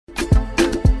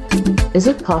Is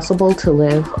it possible to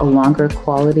live a longer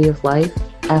quality of life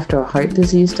after a heart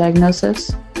disease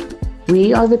diagnosis?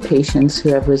 We are the patients who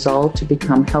have resolved to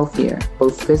become healthier,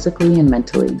 both physically and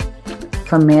mentally.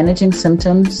 From managing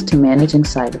symptoms to managing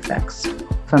side effects,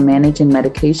 from managing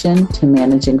medication to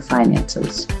managing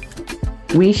finances.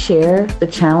 We share the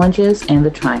challenges and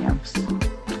the triumphs.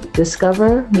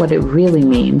 Discover what it really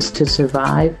means to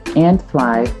survive and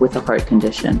thrive with a heart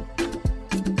condition.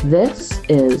 This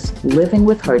is Living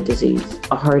with Heart Disease,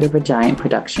 a Heart of a Giant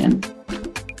production.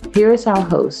 Here is our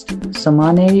host,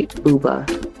 Somane Buba.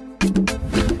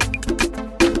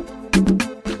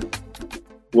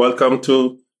 Welcome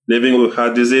to Living with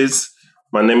Heart Disease.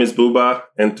 My name is Buba,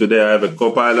 and today I have a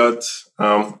co-pilot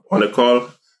on the call,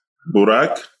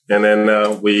 Burak, and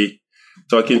then we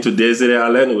talking to Desiree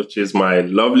Allen, which is my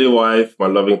lovely wife, my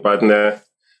loving partner,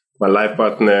 my life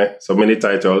partner, so many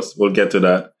titles. We'll get to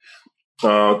that.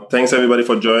 Thanks everybody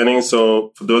for joining.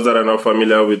 So for those that are not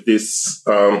familiar with this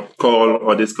call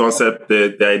or this concept,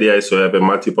 the idea is to have a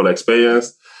multiple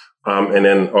experience and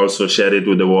then also share it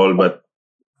with the world. But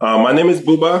my name is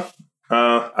Buba.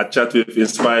 I chat with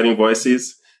inspiring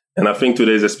voices. And I think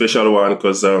today is a special one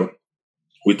because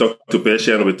we talk to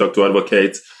patients, we talk to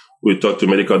advocates, we talk to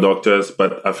medical doctors.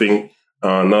 But I think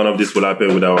none of this will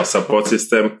happen with our support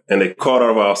system. And the core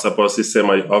of our support system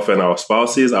are often our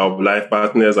spouses, our life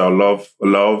partners, our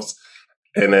loves,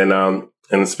 and then and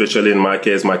especially in my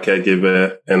case, my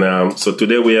caregiver. And so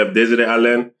today we have Desiree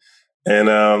Allen,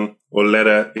 and we'll let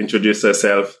her introduce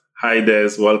herself. Hi,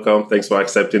 Des. Welcome. Thanks for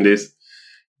accepting this.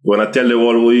 You want to tell the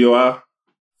world who you are?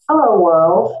 Hello,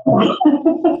 world.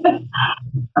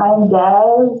 I'm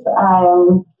Des.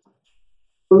 I'm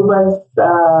Buba's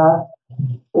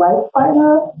life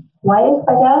partner,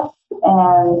 I guess,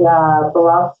 and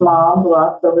Barak's mom.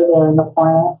 Barak's over there in the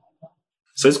corner.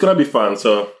 So it's going to be fun.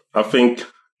 So I think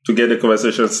to get the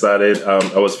conversation started,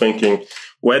 I was thinking,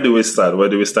 where do we start? Where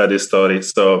do we start this story?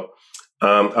 So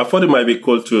I thought it might be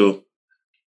cool to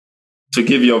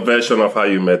give your version of how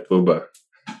you met Buba.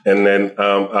 And then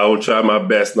I will try my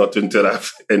best not to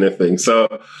interrupt anything. So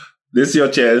this is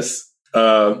your chance.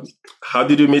 How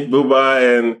did you meet Buba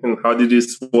and how did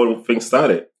this whole thing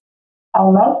started? I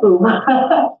met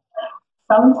Buba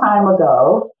some time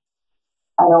ago.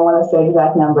 I don't want to say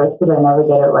exact numbers because I never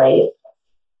get it right.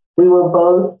 We were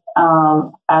both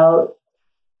out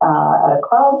at a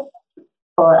club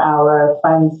for our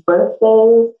friends'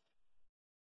 birthdays.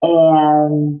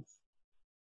 And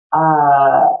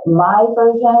my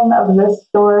version of this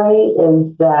story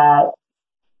is that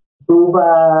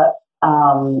Buba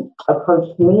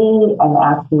approached me and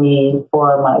asked me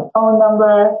for my phone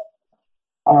number,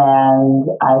 and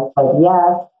I said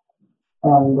yes.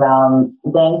 And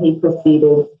then he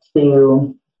proceeded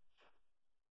to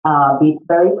be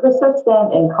very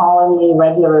persistent in calling me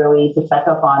regularly to check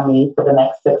up on me for the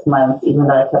next 6 months, even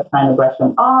though I kept trying to brush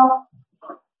him off.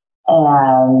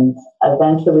 And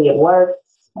eventually it worked.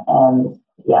 And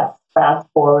yes, fast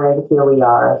forward, here we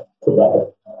are today.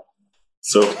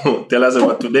 So tell us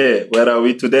about today. Where are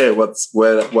we today? What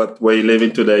are you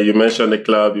living today? You mentioned the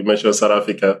club, you mentioned South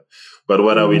Africa, but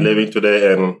where are we living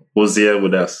today and who's here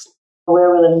with us? Where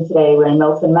we're living today, we're in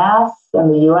Milton, Mass, in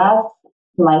the U.S.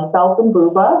 Myself and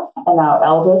Buba, and our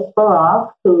eldest,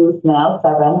 Barak, who's now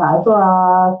 7. Hi,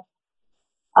 Barak.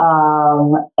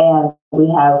 And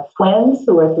we have twins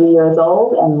who are 3 years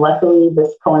old, and luckily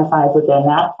this coincides with their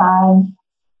nap time.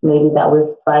 Maybe that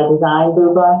was by design,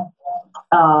 Buba.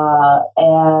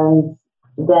 And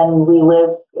then we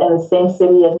live in the same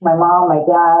city as my mom, my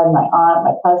dad, my aunt,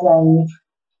 my cousins.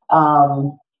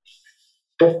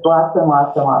 Just lots and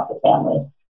lots and lots of family.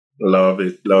 Love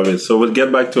it. So we'll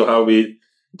get back to how we,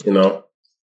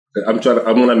 I'm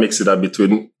going to mix it up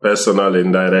between personal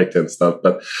and direct and stuff,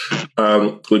 but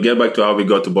we'll get back to how we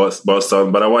got to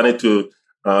Boston. But I wanted to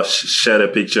share a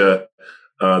picture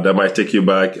that might take you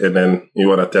back, and then you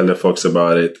want to tell the folks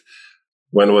about it.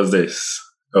 When was this?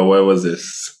 Or where was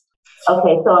this?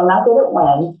 Okay, so I'm not good at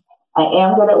when. I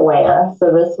am good at where.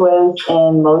 So this was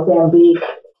in Mozambique.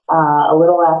 A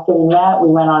little after we met, we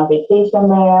went on vacation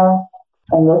there.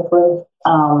 And this was,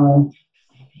 I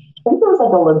think it was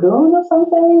like a lagoon or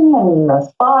something, and a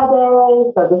spa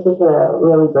day. So this was a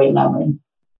really great memory.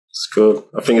 It's cool.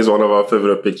 I think it's one of our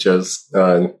favorite pictures.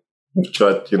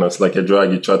 It's like a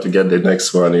drug. You try to get the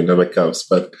next one, it never comes.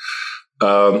 But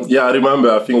I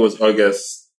remember, I think it was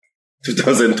August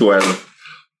 2012.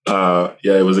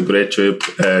 It was a great trip,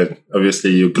 and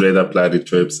obviously you're great at planning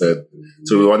trips, and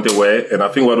so we went away. And I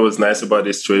think what was nice about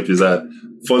this trip is that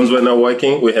phones were not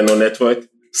working, we had no network,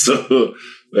 so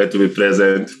we had to be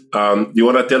present. You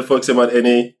want to tell folks about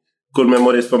any cool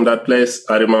memories from that place?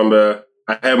 I remember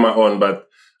I have my own, but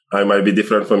I might be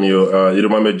different from you. You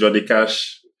remember Jody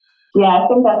Cash? Yeah, I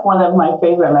think that's one of my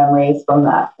favorite memories from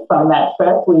that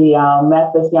trip. We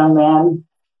met this young man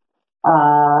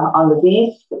on the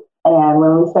beach, and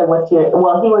when we said, he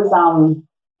was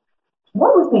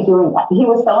what was he doing? He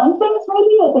was selling things,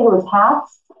 maybe. I think it was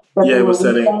hats. Yeah, he was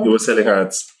selling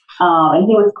hats. And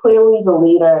he was clearly the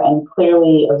leader and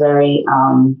clearly a very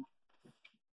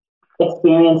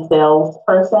experienced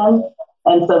salesperson.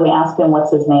 And so we asked him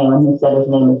what's his name, and he said his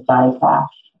name is Johnny Cash.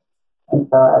 And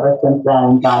so ever since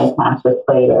then, Johnny Cash has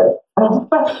played a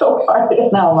special part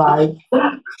in our lives.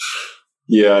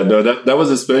 Yeah, no, that was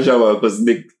a special one because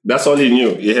that's all he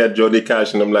knew. He had Jody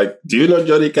Cash, and I'm like, do you know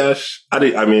Jody Cash?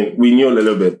 We knew a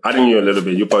little bit. I didn't know a little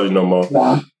bit. You probably know more.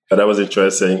 Yeah. But that was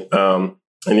interesting. And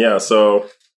yeah, so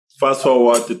fast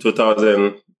forward to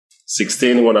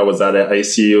 2016 when I was at the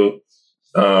ICU.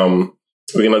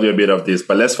 We're going to do a bit of this,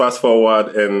 but let's fast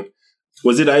forward. And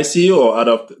was it ICU or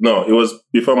no, it was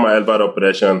before my LVAD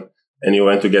operation, and you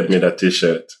went to get me that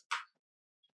T-shirt.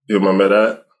 You remember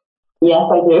that? Yes,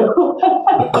 I do.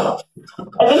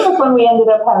 I think that's when we ended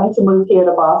up having to move here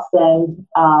to Boston.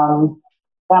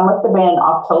 That must have been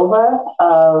October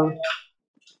of...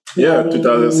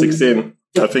 2016.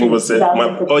 I think it was it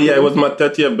was my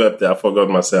 30th birthday. I forgot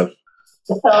myself.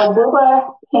 So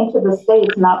Buba came to the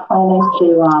States not planning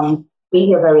to be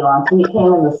here very long. So he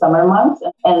came in the summer months,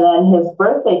 and then his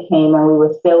birthday came, and we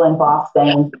were still in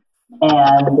Boston.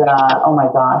 And oh my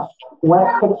gosh,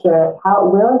 what picture?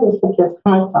 Where are these pictures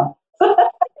coming from?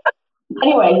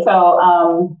 Anyway, so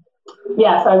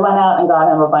I went out and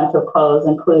got him a bunch of clothes,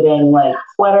 including like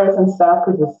sweaters and stuff,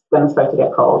 because it's going to start to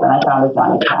get cold. And I found a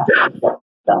Johnny Cash t-shirt.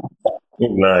 So.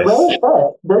 Nice. Where is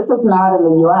this? This is not in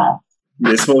the U.S.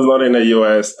 This was not in the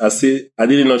U.S. I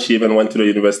didn't know she even went to the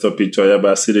University of Pretoria,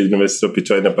 but I see the University of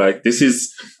Pretoria in the back. This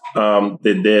is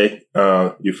the day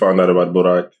you found out about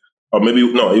Burak. Or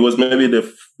maybe, no, it was maybe a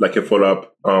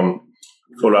follow-up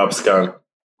scan.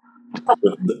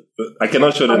 I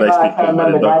cannot show the next picture,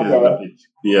 but the doctor is happy.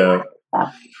 Yeah.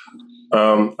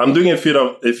 I'm doing a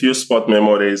few spot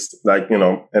memories,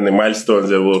 and the milestones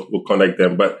that will connect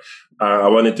them. But I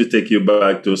wanted to take you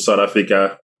back to South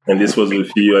Africa, and this was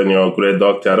with you and your great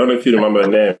doctor. I don't know if you remember her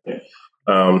name.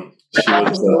 She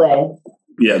was,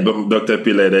 Dr.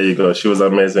 Pillay. There you go. She was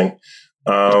amazing.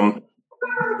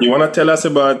 You want to tell us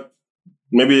about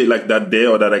maybe like that day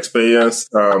or that experience?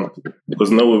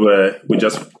 Because now we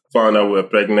just found out we were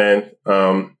pregnant,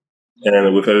 and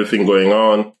with everything going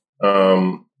on,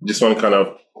 just want to kind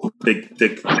of take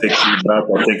you back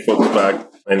or take folks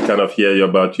back and kind of hear you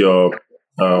about your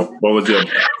what was your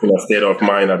state of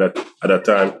mind at that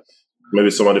time?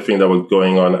 Maybe some of the things that were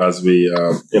going on as we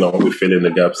we fill in the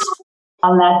gaps.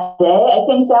 On that day, I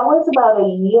think that was about a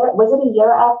year. Was it a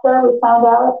year after we found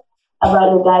out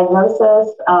about your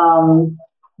diagnosis?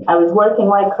 I was working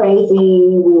like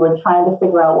crazy. We were trying to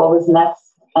figure out what was next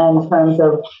in terms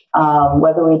of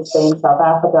whether we'd stay in South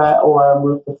Africa or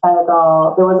move to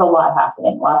Senegal. There was a lot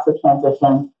happening, lots of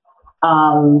transition.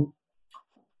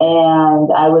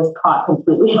 And I was caught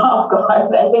completely off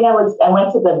guard. I think I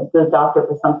went to the doctor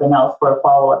for something else, for a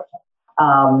follow-up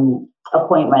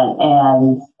appointment.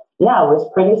 And I was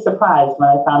pretty surprised when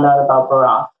I found out about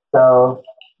Burak. So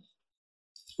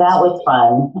that was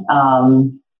fun.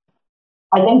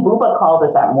 I think Buba called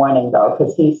it that morning, though,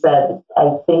 because he said,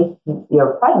 I think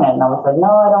you're pregnant. And I was like, no,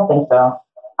 I don't think so.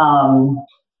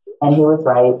 And he was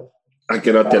right. I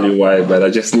cannot tell you why, but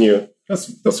I just knew.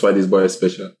 That's why this boy is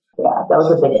special. Yeah, that was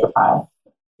a big surprise.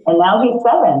 And now he's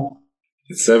 7.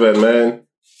 He's 7, man.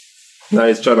 Now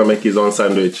he's trying to make his own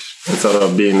sandwich instead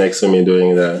of being next to me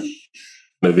doing the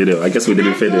video. I guess we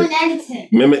didn't feed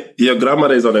it. Meme, your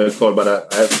grandmother is on the call,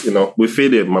 but we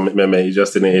feed it, Meme. He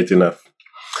just didn't eat enough.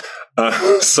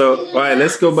 So, all right,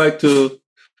 let's go back to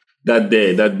that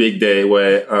day, that big day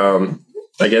where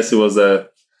I guess it was a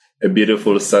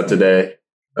beautiful Saturday.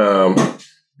 And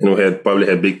we probably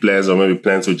had big plans, or maybe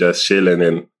plans to just chill, and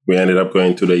then we ended up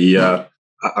going to the ER.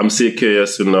 I'm still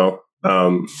curious to know.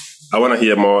 I want to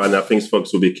hear more, and I think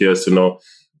folks will be curious to know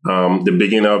the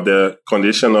beginning of the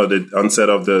condition or the onset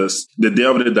of the day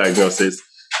of the diagnosis,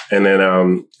 and then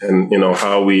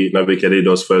how we navigated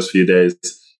those first few days.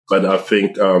 But I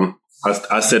think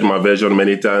I said my version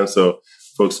many times, so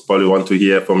folks probably want to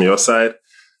hear from your side.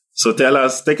 So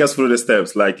take us through the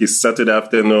steps. Like it's Saturday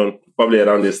afternoon, probably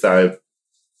around this time,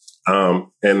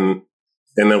 and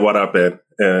then what happened?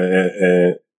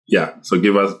 So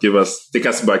take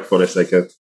us back for a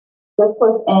second. This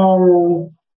was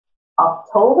in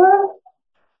October?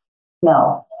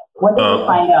 No. When did we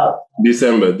find out?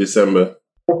 December.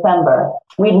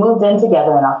 We moved in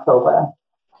together in October.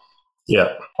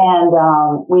 Yeah. And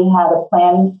we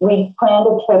planned a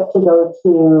trip to go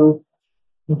to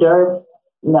Durban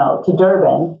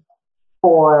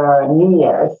for New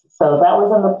Year's. So that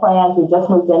was in the plans. We just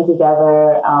moved in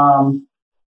together.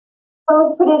 So it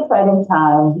was a pretty exciting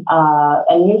time.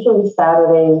 And usually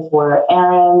Saturdays were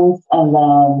errands and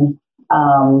then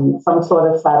some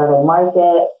sort of Saturday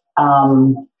market.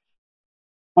 And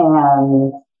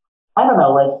I don't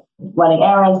know, like running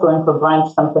errands, going for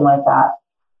brunch, something like that.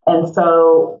 And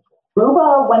so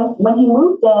Buba, when he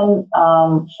moved in,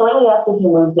 shortly after he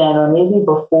moved in, or maybe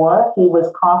before, he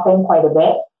was coughing quite a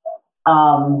bit.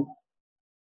 And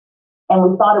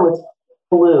we thought it was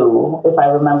flu, if I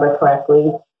remember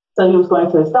correctly. So he was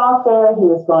going to his doctor. He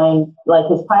was going, like,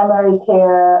 his primary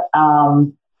care.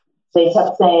 They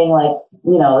kept saying, like,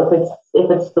 if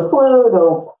it's the flu,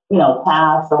 it'll,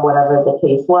 pass, or whatever the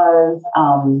case was.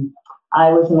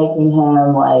 I was making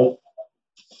him, like,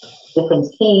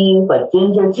 different teas, like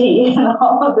ginger tea and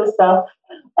all of this stuff.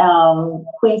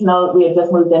 Please note, we had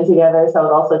just moved in together, so I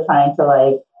was also trying to,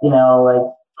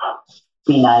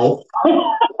 be nice.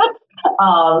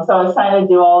 So I was trying to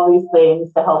do all these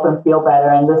things to help him feel better.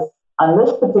 And on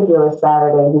this particular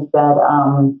Saturday, he said,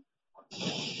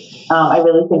 I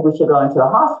really think we should go into the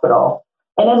hospital.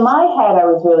 And in my head, I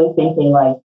was really thinking,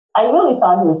 like, I really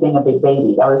thought he was being a big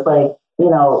baby. I was like,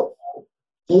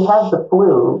 you have the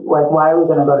flu. Like, why are we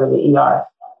going to go to the ER?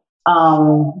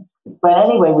 But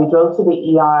anyway, we drove to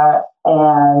the ER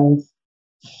and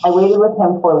I waited with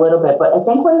him for a little bit. But I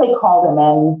think when they called him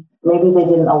in, maybe they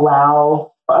didn't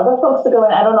allow for other folks to go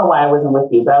in. I don't know why I wasn't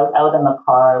with you, but I was out in the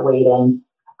car waiting.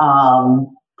 And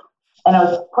I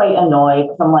was quite annoyed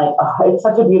because I'm like, oh, it's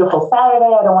such a beautiful Saturday.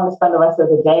 I don't want to spend the rest of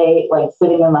the day like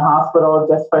sitting in the hospital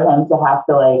just for him to have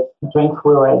to like drink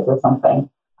fluids or something.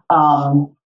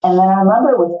 And then I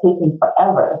remember it was taking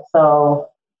forever.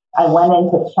 So I went in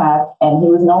to check and he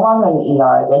was no longer in the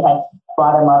ER. They had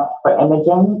brought him up for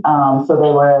imaging. So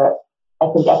they were, I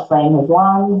think, x-raying his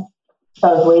lungs. So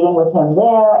I was waiting with him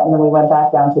there and then we went back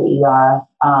down to the ER.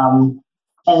 And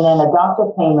then a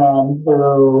doctor came in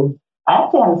who I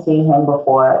actually hadn't seen him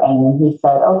before. And he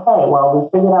said, okay, well, we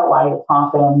figured out why you're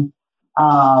coughing.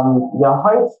 Your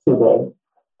heart's too big.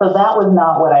 So that was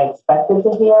not what I expected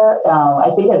to hear.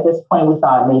 I think at this point we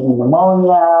thought maybe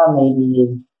pneumonia,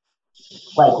 maybe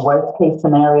like worst case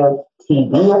scenario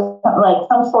TB or something, like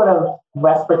some sort of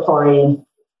respiratory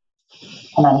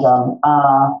conundrum.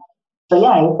 So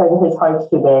yeah, he said his heart's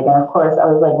too big. And of course I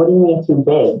was like, what do you mean too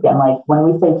big? And like, when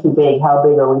we say too big, how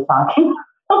big are we talking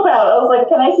about? I was like,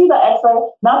 can I see the X-ray?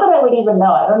 Not that I would even know.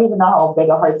 I don't even know how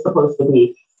big a heart's supposed to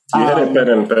be. You had a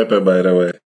pen and paper, by the way.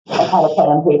 I had a pen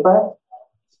and paper.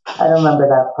 I don't remember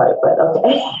that part, but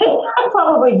okay. I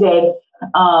probably did.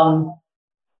 And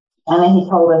then he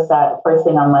told us that first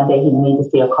thing on Monday, he'd need to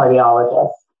see a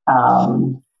cardiologist.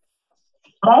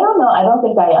 I don't know. I don't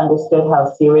think I understood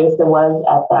how serious it was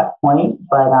at that point,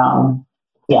 but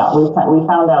yeah, we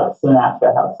found out soon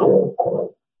after how serious it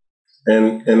was.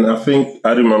 And I think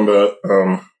I remember,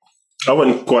 I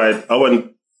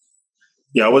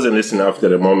wasn't listening after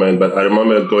the moment, but I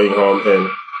remember going home and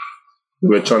we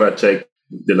were trying to check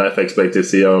the life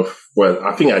expectancy of, well,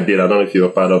 I think I did. I don't know if you were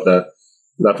part of that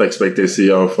life expectancy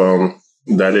of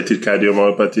dilated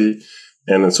cardiomyopathy.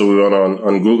 And so we went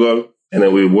on Google and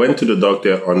then we went to the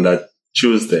doctor on that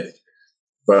Tuesday.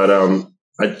 But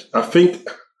I think,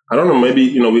 I don't know,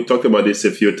 maybe, we talked about this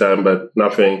a few times, but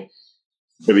nothing,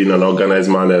 maybe in an organized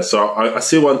manner. So I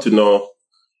still want to know,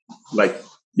 like,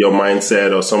 your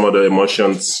mindset or some of the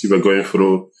emotions you were going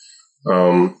through,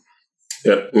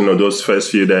 those first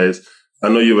few days. I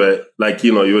know you were like,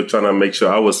 you were trying to make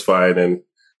sure I was fine and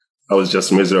I was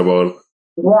just miserable.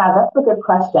 Yeah, that's a good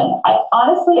question. I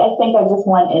think I just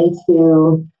went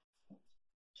into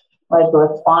like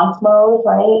response mode,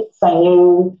 right? So I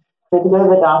knew to go to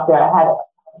the doctor. I had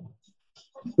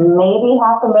maybe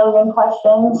 500,000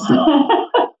 questions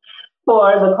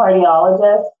for the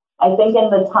cardiologist. I think in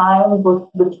the time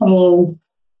between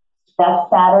that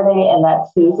Saturday and that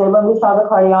Tuesday when we saw the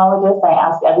cardiologist, I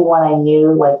asked everyone I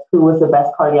knew, like, who was the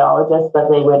best cardiologist that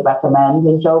they would recommend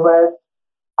in Joburg.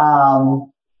 And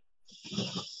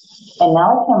now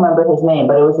I can't remember his name,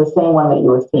 but it was the same one that you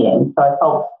were seeing. So I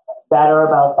felt better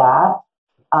about that.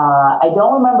 I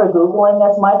don't remember Googling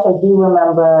as much. I do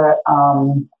remember,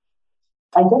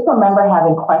 I just remember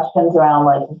having questions around,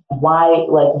 like, why,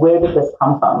 like, where did this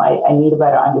come from? I need to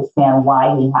better understand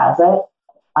why he has it.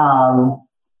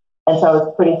 And so I was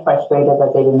pretty frustrated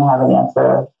that they didn't have an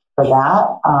answer for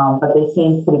that. But they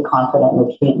seemed pretty confident in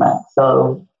the treatment.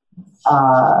 So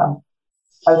I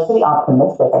was pretty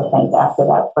optimistic, I think, after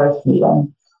that first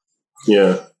meeting.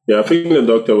 Yeah. Yeah, I think the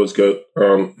doctor was good.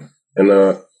 And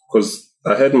because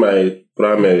I had my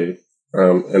primary,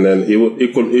 and then he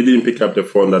didn't pick up the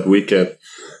phone that weekend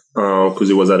because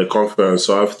he was at a conference.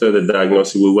 So after the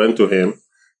diagnosis, we went to him,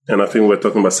 and I think we're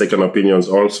talking about second opinions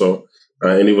also.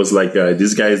 And he was like,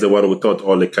 "This guy is the one who taught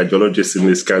all the cardiologists in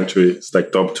this country. It's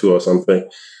like top 2 or something."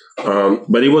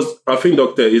 But he was, I think,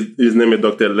 his name is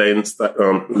Dr. Len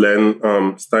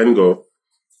Steingor.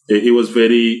 He was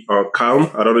very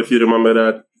calm. I don't know if you remember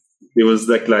that. It was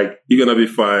like you're gonna be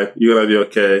fine, you're gonna be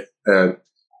okay, and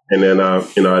then I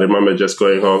remember just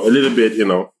going home a little bit,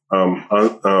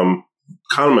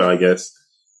 calmer, I guess.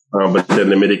 But then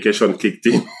the medication kicked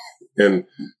in, and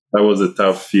that was a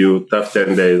tough 10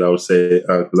 days, I would say,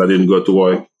 because I didn't go to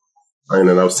work, and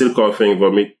then I was still coughing,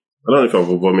 vomit. I don't know if I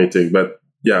was vomiting, but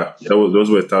yeah, those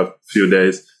were tough few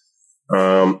days.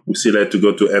 We still had to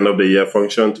go to end of the year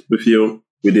function with you.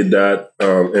 We did that,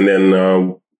 and then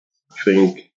I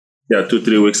think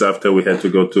 2-3 weeks after we went to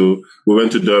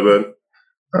Durban.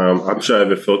 I'm sure I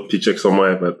have a picture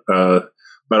somewhere, but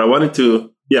I wanted to,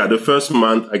 the first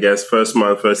month,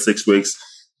 first 6 weeks,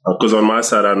 because on my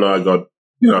side, I know I got,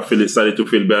 started to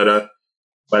feel better,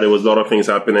 but there was a lot of things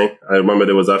happening. I remember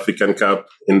there was African Cup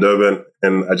in Durban,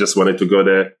 and I just wanted to go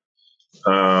there.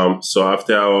 So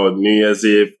after our New Year's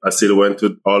Eve, I still went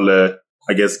to all the,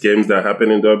 games that happen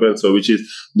in Durban. So which is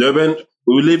Durban.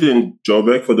 We live in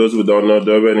Joburg. For those who don't know,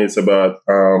 Durban is about,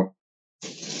 I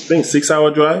think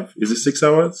 6-hour drive. Is it 6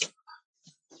 hours?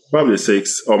 Probably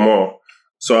 6 or more.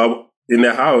 So in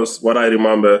the house, what I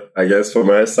remember, from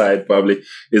my side probably,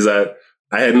 is that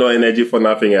I had no energy for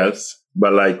nothing else.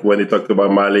 But like when he talked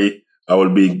about Mali, I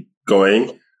will be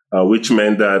going, which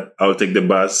meant that I would take the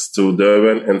bus to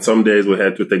Durban. And some days we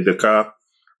had to take the car.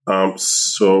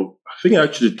 So I think I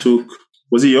actually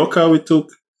was it your car we took?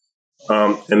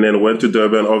 And then went to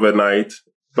Durban overnight.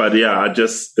 But I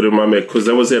just remember because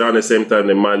that was around the same time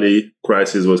the Mali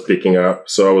crisis was picking up.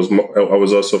 So I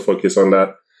was also focused on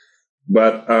that.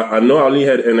 But I know I only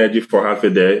had energy for half a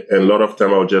day, and a lot of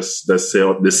time I would just the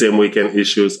same weekend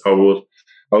issues. I'll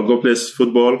go play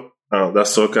football.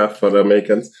 That's soccer for the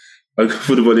Americans. I'll go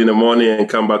football in the morning and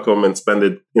come back home and spend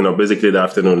it, basically the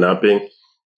afternoon napping.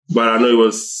 But I know it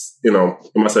was, it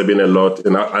must have been a lot.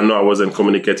 And I know I wasn't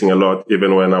communicating a lot,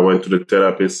 even when I went to the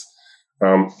therapist,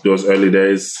 those early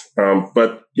days.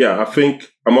 But I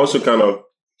think I'm also kind of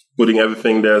putting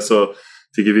everything there. So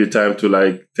to give you time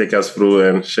to take us through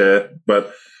and share.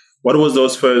 But what was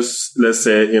those first, let's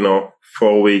say,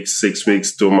 4 weeks, 6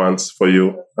 weeks, 2 months for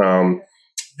you? And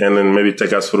then maybe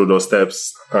take us through those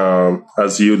steps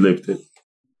as you lived it.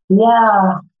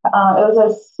 Yeah, it was a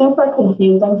super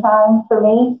confusing time for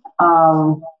me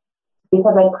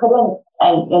because I couldn't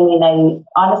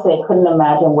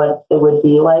imagine what it would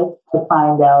be like to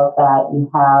find out that you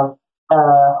have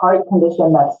a heart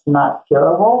condition that's not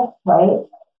curable, right?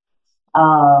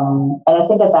 And I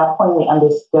think at that point we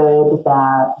understood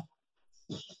that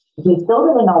we still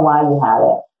didn't know why you had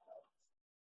it.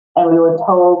 And we were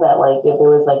told that if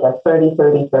there was a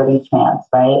 30-30-30 chance,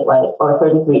 right? Or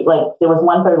 33, there was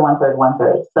 1/3, 1/3,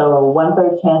 1/3. So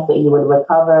 1/3 chance that you would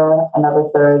recover, another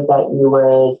third that you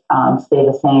would stay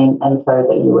the same, and third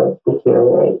that you would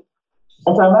deteriorate.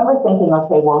 And so I remember thinking,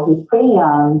 okay, well, he's pretty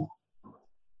young,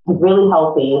 he's really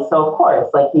healthy. So of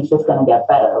course, he's just going to get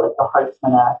better. The heart's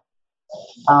going to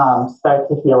start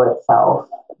to heal itself.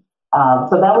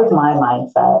 So that was my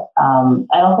mindset.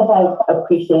 I don't think I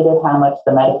appreciated how much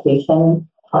the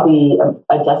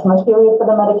adjustment period for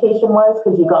the medication was,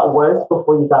 because you got worse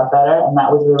before you got better, and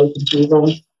that was really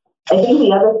confusing. I think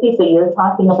the other piece that you're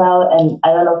talking about, and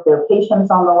I don't know if there are patients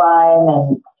on the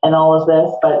line and all of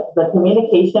this, but the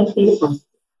communication piece was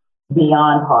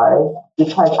beyond hard,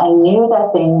 because I knew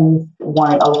that things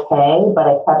weren't okay, but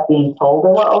I kept being told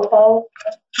they were okay.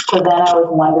 So then I was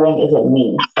wondering, is it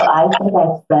me? So I think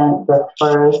I spent the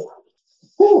first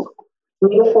 3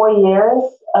 to 4 years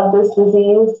of this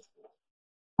disease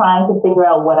trying to figure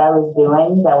out what I was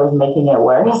doing that was making it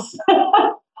worse.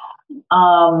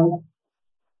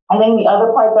 I think the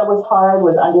other part that was hard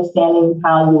was understanding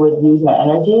how you would use your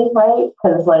energy, right?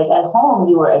 Because at home,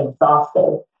 you were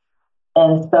exhausted.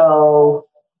 And so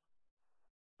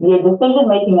your decision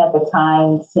making at the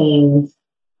time seemed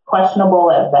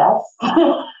questionable at best.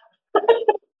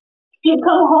 You'd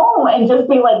come home and just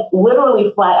be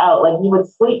literally flat out, you would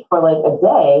sleep for a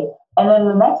day. And then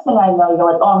the next thing I know,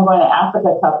 you're I'm going to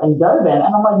Africa Cup in Durban.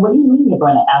 And I'm what do you mean you're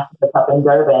going to Africa Cup in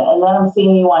Durban? And then I'm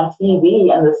seeing you on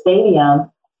TV in the stadium,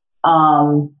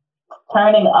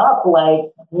 turning up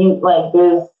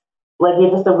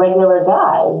you're just a regular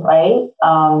guy, right?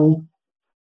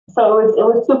 So it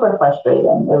was super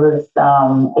frustrating. It was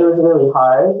really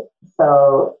hard.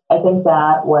 So I think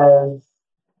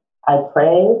I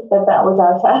pray that was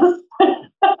our test.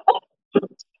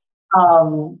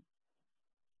 um,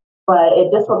 but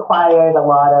it just required a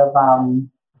lot of,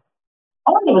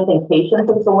 I don't even think patience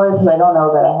is the word because I don't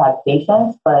know that I had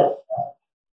patience, but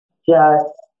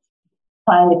just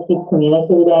trying to keep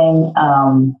communicating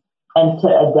and to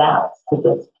adapt to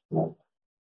just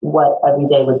what every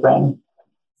day would bring.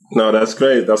 No, that's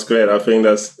great. That's great. I think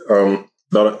that's a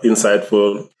lot of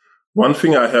insightful. One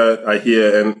thing I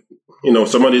hear, and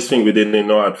some of these things we didn't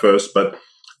know at first, but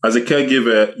as a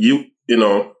caregiver,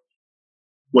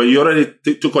 well, you already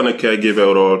took on a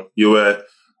caregiver role.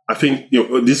 I think,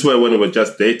 this way when we were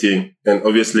just dating, and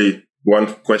obviously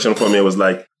one question for me was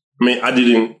like, I mean,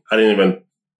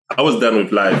 I was done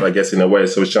with life, I guess, in a way.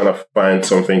 So I was trying to find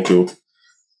something to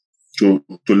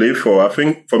live for. I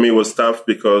think for me it was tough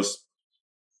because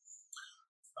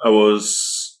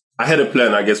I had a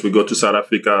plan. I guess we go to South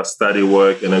Africa, study,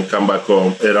 work, and then come back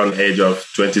home around the age of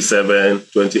 27,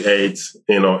 28,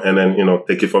 and then,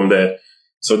 take it from there.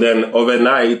 So then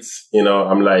overnight,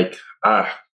 I'm like,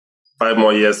 5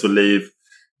 more years to live.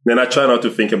 Then I try not to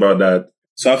think about that.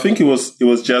 So I think it was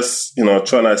just,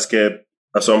 trying to escape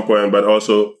at some point, but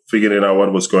also figuring out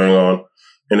what was going on.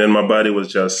 And then my body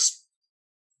was just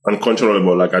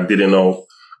uncontrollable. Like I didn't know.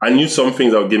 I knew some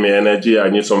things that would give me energy. I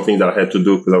knew some things that I had to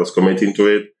do because I was committing to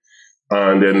it.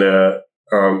 And then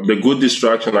the good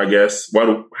distraction, I guess,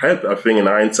 what helped, I think, in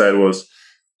hindsight was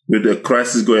with the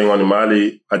crisis going on in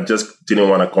Mali, I just didn't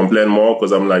want to complain more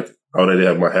because I'm like, I already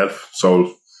have my health.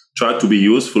 So try to be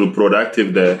useful,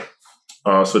 productive there.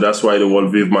 So that's why the whole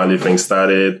Vive Mali thing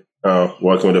started,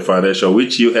 working with the foundation,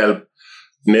 which you helped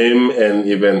name and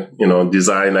even,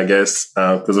 design, I guess,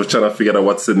 because we're trying to figure out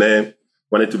what's the name.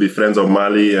 Wanted to be Friends of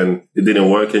Mali and it didn't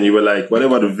work. And you were like, what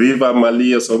about Viva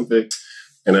Mali or something?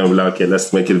 And then we're like, okay,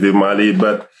 let's make it Vive Mali.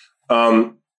 But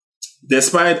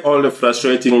despite all the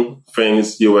frustrating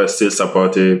things, you were still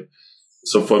supportive.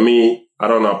 So for me, I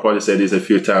don't know, I probably said this a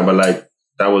few times, but like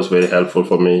that was very helpful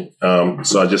for me.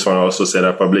 So I just want to also say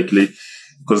that publicly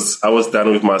because I was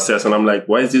done with myself and I'm like,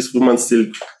 why is this woman still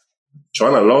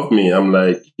trying to love me? I'm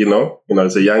like,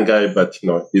 it's a young guy, but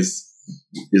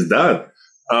he's done.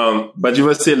 But you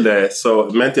were still there. So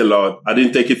it meant a lot. I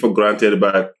didn't take it for granted,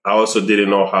 but I also didn't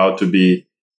know how to be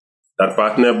that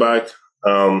partner back.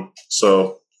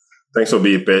 So thanks for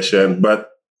being patient. But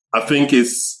I think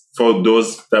it's for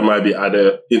those that might be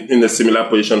either in a similar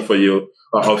position for you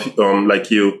or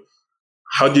like you.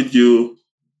 How did you,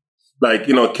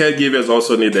 caregivers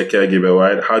also need a caregiver,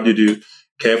 right? How did you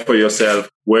care for yourself?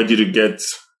 Where did you get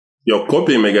your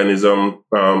coping mechanism?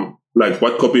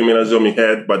 What coping mechanism you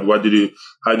had, but how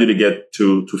did you get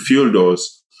to fuel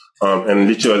those and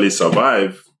literally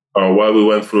survive while we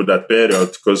went through that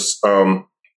period? Because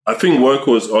I think work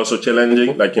was also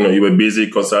challenging. You were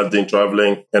busy consulting,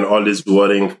 traveling, and all this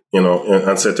worrying, and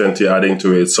uncertainty adding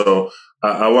to it. So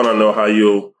I want to know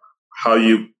how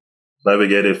you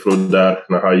navigated through that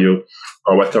and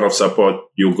what kind of support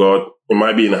you got. It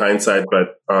might be in hindsight,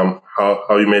 but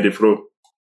how you made it through.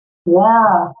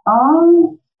 Yeah.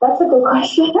 That's a good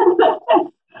question.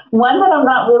 One that I'm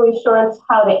not really sure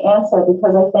how to answer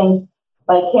because I think,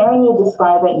 hearing you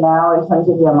describe it now in terms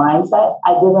of your mindset,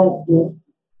 I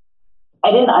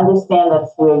didn't understand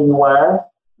that's where you were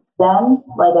then.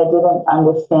 I didn't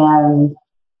understand,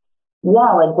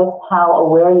 just how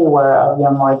aware you were of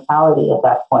your mortality at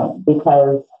that point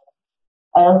because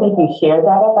I don't think you shared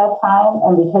that at that time.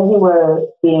 And because you were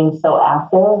being so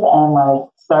active and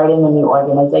starting a new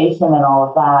organization and all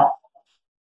of that,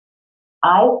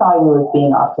 I thought you were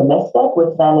being optimistic,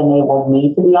 which then enabled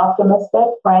me to be optimistic,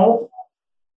 right?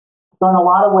 So in a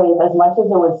lot of ways, as much as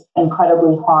it was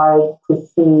incredibly hard to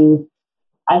see,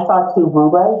 I saw two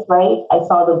Bubas, right? I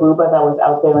saw the Buba that was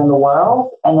out there in the world,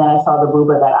 and then I saw the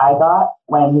Buba that I got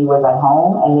when he was at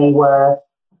home, and they were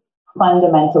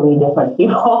fundamentally different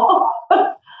people.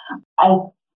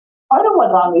 Part of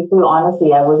what got me through,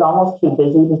 honestly, I was almost too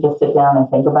busy to just sit down and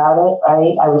think about it,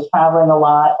 right? I was traveling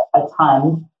a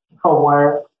ton for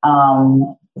work,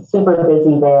 super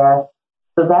busy there.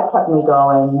 So that kept me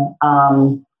going.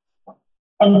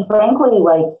 And frankly,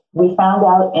 we found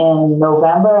out in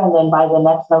November, and then by the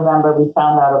next November, we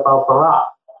found out about Barack.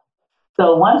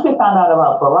 So once we found out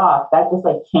about Barack, that just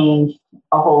changed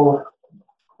a whole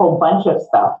bunch of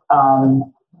stuff.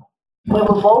 We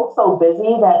were both so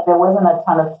busy that there wasn't a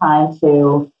ton of time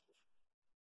to,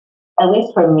 at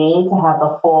least for me, to have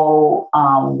the full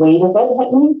weight of it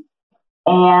hit me.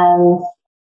 And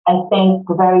I think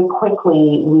very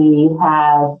quickly we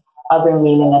had other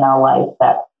meaning in our life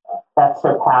that that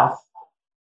surpassed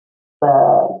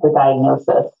the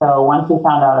diagnosis. So once we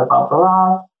found out about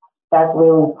Barak, that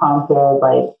really prompted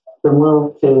like the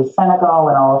move to Senegal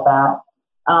and all of that.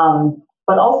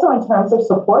 But also in terms of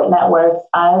support networks,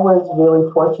 I was really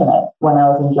fortunate when I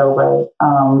was in Joburg.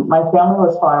 My family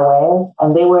was far away,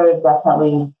 and they were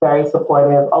definitely very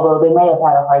supportive, although they may have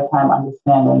had a hard time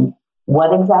understanding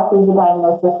what exactly the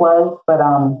diagnosis was. But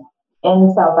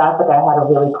in South Africa, I had a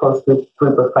really close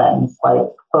group of friends,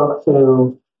 like folks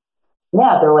who,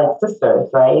 yeah, they're like sisters,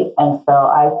 right? And so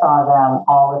I saw them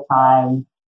all the time,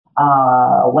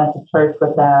 went to church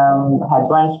with them, had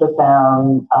lunch with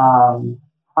them,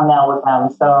 hung out with them.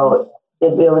 So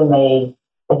it really made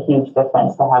a huge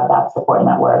difference to have that support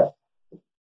network.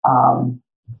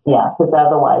 Yeah, because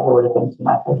otherwise it would have been too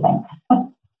much, I think.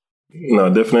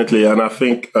 No, definitely. And I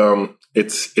think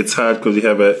it's hard because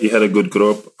you had a good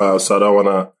group. So I don't want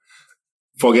to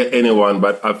forget anyone,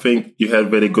 but I think you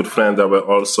had very good friends that were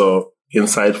also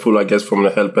insightful, I guess, from the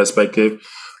health perspective.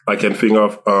 I can think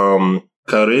of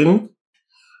Karin,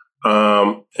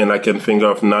 and I can think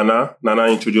of Nana. Nana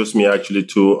introduced me actually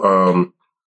to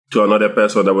another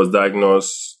person that was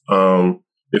diagnosed a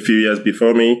few years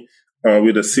before me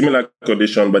with a similar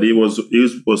condition, but it was a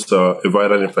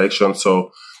viral infection.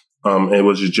 So it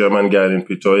was a German guy in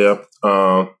Pretoria,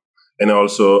 and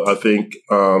also I think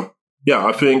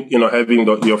having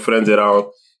your friends around,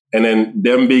 and then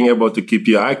them being able to keep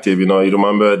you active. You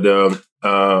remember the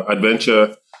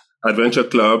Adventure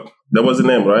Club. That was the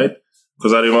name, right?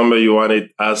 Because I remember you wanted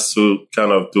us to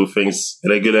kind of do things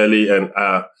regularly, and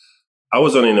I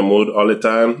wasn't in the mood all the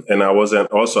time, and I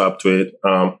wasn't also up to it.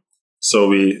 So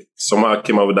we somehow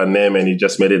came up with that name, and it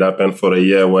just made it happen for a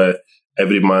year where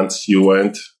every month you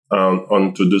went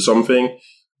on to do something.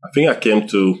 I think I came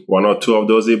to one or two of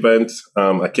those events.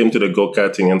 I came to the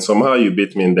go-karting, and somehow you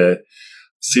beat me in there.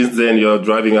 Since then, your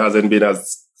driving hasn't been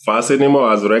as fast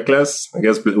anymore, as reckless. I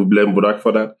guess we blame Burak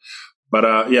for that. But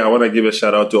I want to give a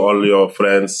shout out to all your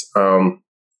friends.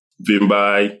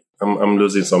 Vimbai, I'm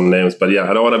losing some names, but yeah,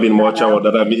 I don't want to be more trouble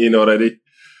that I'm in already.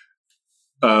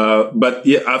 But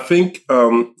yeah, I think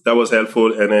that was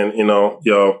helpful. And then,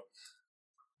 your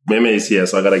Meme is here,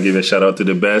 so I gotta give a shout out to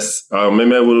the best.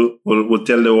 Meme will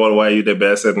tell the world why you're the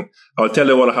best, and I'll tell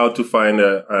the world how to find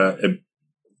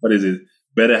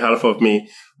better half of me.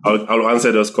 I'll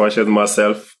answer those questions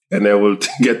myself, and then we'll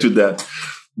get to that.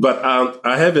 But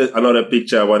I have another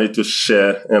picture I wanted to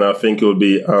share, and I think it will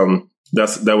be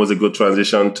that was a good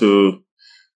transition to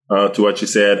what you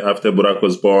said after Burak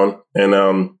was born, and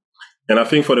I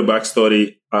think for the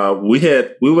backstory,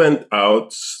 we went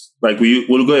out, like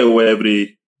we'll go away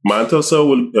every month or so,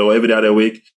 or every other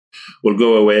week, we'll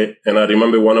go away. And I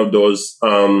remember one of those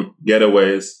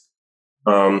getaways.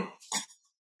 Was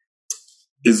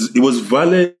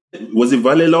it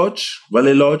Valley Lodge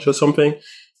or something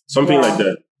like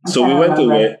that. So we went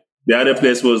away. The other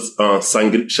place was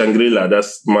Shangri-La.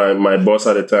 That's my boss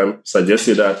at the time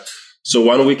suggested that. So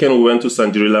one weekend we went to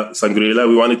Shangri-La.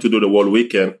 We wanted to do the whole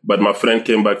weekend, but my friend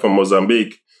came back from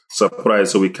Mozambique,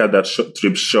 surprise. So we cut that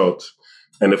trip short.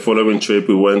 And the following trip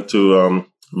we went to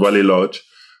Valley Lodge.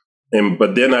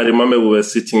 But then I remember we were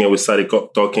sitting and we started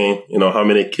talking, how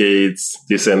many kids,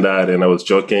 this and that. And I was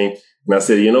joking. And I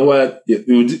said, you know what?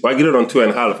 I get it on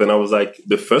 2.5. And I was like,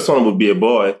 the first one would be a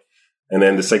boy. And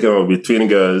then the second one would be twin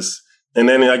girls. And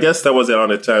then I guess that was around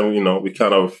the time, we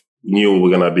kind of knew we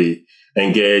were going to be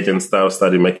engaged and stuff,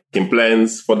 started making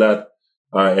plans for that.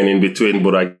 And in between,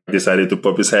 Burak decided to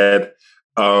pop his head.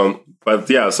 But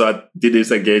yeah, so I did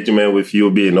this engagement with you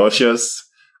being nauseous.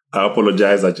 I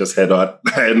apologize. I just had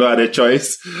no other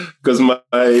choice because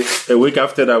a week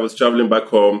after that I was traveling back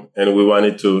home and we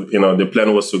wanted to, the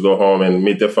plan was to go home and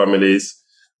meet the families,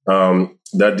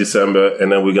 that December.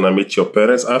 And then we're going to meet your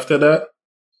parents after that.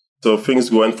 So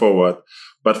things went forward,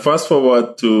 but fast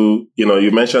forward to,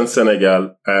 you mentioned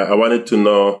Senegal. I wanted to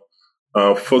know,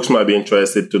 folks might be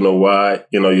interested to know why,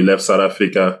 you left South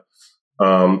Africa,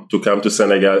 to come to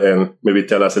Senegal and maybe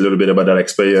tell us a little bit about that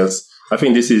experience. I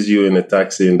think this is you in a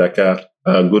taxi in Dakar,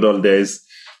 good old days.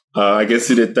 I guess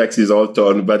the taxi is all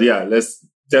torn, but yeah, let's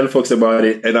tell folks about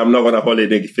it. And I'm not going to hold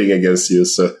anything against you.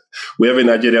 So we have a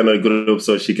Nigerian group,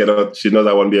 so she knows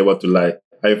I won't be able to lie.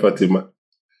 Hi, Fatima.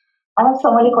 I have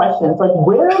so many questions. Like,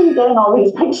 where are you getting all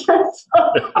these pictures?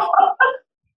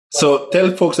 So tell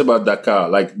folks about Dakar,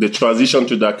 like the transition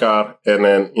to Dakar, and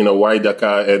then, why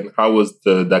Dakar, and how was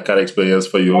the Dakar experience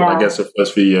for you, I guess, the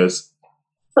first few years?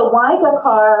 So why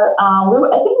Dakar? I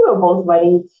think we were both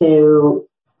ready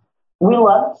we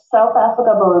loved South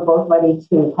Africa, but we were both ready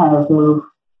to kind of move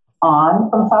on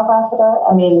from South Africa.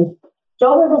 I mean,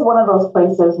 Joburg is one of those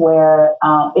places where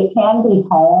it can be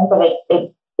home, but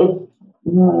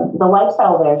the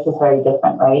lifestyle there is just very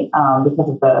different, right? Because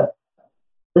of the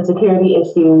security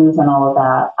issues and all of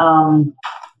that.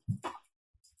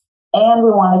 And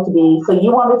we wanted to be, so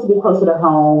you wanted to be closer to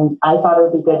home. I thought it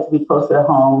would be good to be closer to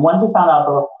home. Once we found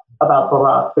out about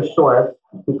Barak, for sure,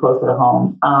 be closer to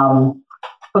home.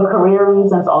 For career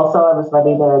reasons, also, I was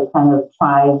ready to kind of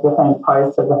try different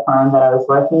parts of the firm that I was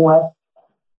working with.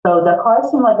 So Dakar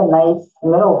seemed like a nice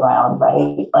middle ground,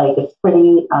 right? Like it's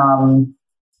pretty,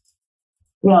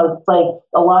 it's like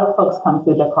a lot of folks come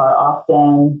through Dakar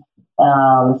often.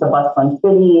 It's a bustling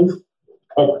city.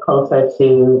 It's closer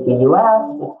to the U.S.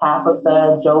 It's half of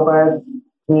the Joburg,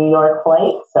 New York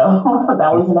flight. So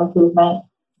that was an improvement.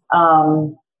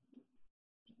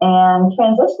 And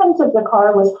transition to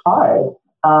Dakar was hard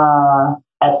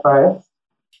at first.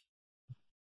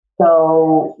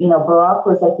 So, Barak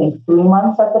was, I think, 3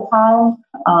 months at the time.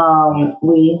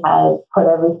 We had put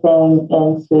everything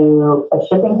into a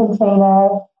shipping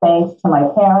container, thanks to my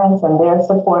parents and their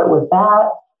support with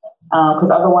that, because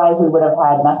otherwise we would have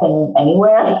had nothing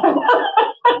anywhere.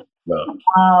 No.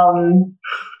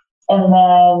 And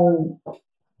then,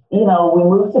 we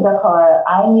moved to Dakar.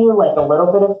 I knew like a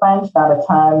little bit of French, not a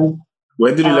ton.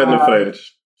 Where did you learn the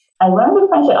French? I learned the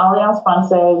French at Alliance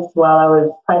Française while I was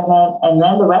pregnant, and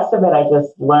then the rest of it I just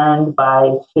learned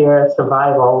by sheer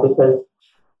survival, because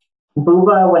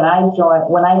Bouba, when I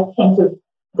came to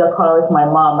Dakar with my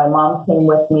mom came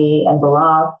with me and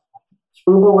Barak.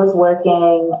 Bouba was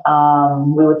working.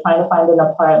 We were trying to find an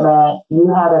apartment. You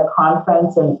had a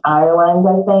conference in Ireland,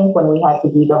 I think, when we had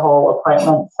to do the whole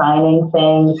apartment signing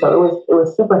thing. So it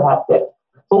was super hectic.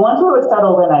 But once we were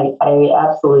settled in, I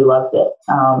absolutely loved it.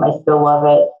 I still love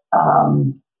it.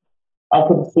 I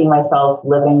could see myself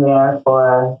living there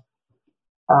for,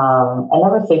 I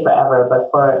never say forever, but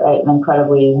for an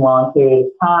incredibly long period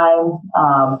of time.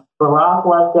 Barak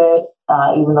loved it.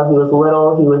 Even though he was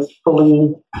little, he was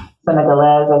fully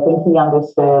Senegalese. I think he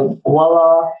understood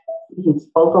Wolof. He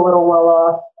spoke a little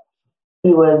Wolof.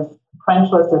 French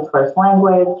was his first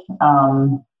language.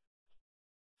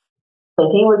 So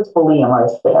he was fully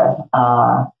immersed there.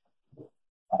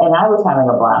 And I was having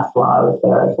a blast while I was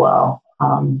there as well.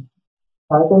 I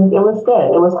think it was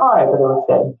good. It was hard, but it was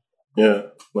good. Yeah,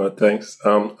 well, thanks.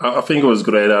 I think it was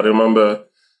great. I remember,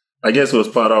 I guess it was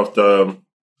part of the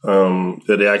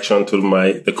reaction to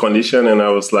the condition. And I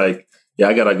was like, yeah,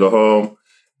 I got to go home.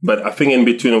 But I think in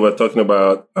between we were talking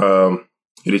about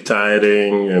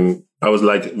retiring. And I was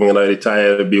like, when I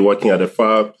retire, I'll be working at a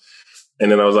farm.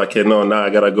 And then I was like, okay, no, now I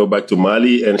got to go back to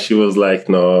Mali. And she was like,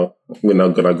 no, we're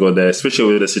not going to go there,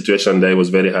 especially with the situation there. It was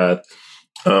very hard.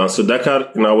 So Dakar,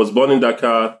 I was born in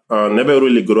Dakar, never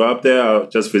really grew up there. I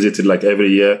just visited like every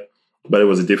year, but it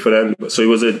was different. So it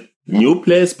was a new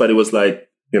place, but it was like,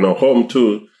 home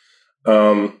too.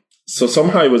 So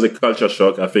somehow it was a culture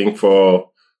shock, I think,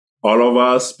 for all of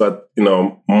us, but,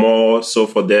 more so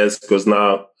for Des, because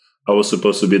now I was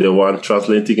supposed to be the one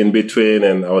translating in between,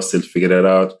 and I was still figuring it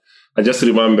out. I just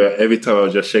remember every time I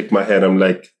would just shake my head, I'm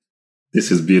like, this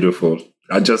is beautiful.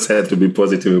 I just had to be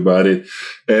positive about it.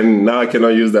 And now I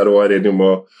cannot use that word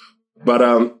anymore. But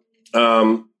I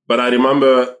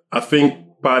remember, I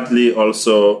think partly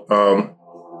also,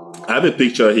 I have a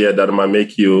picture here that might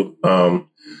make you, that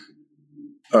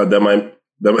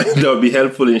will be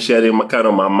helpful in sharing my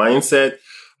mindset.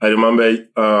 I remember,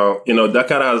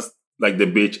 Dakar has like the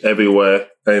beach everywhere.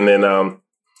 And then,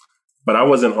 but I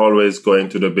wasn't always going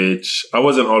to the beach. I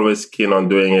wasn't always keen on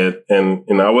doing it. And,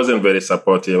 I wasn't very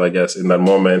supportive, I guess, in that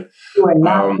moment. You were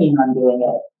not keen on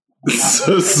doing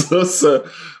it. So,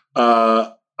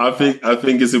 I think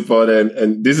it's important.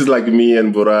 And this is like me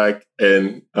and Burak.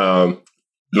 And,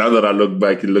 now that I look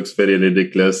back, it looks very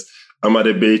ridiculous. I'm at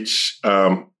the beach.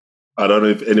 I don't know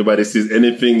if anybody sees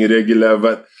anything irregular,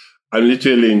 but I'm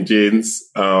literally in jeans.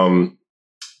 And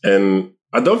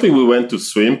I don't think we went to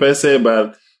swim per se,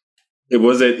 but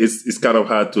it's kind of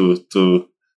hard to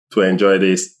enjoy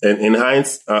this. And in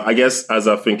hindsight, I guess as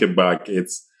I think back,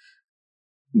 it's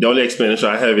the only explanation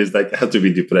I have is like, it had to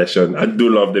be depression. I do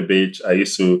love the beach. I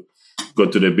used to go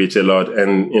to the beach a lot,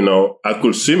 and, I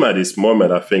could swim at this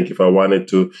moment, I think, if I wanted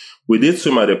to. We did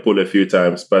swim at the pool a few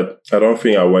times, but I don't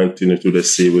think I went into the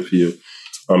sea with you.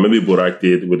 Or maybe Burak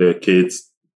did with the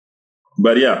kids.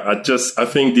 But yeah, I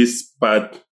think this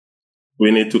part,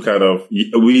 we need to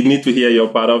hear your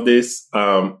part of this.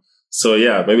 So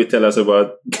yeah, maybe tell us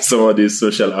about some of these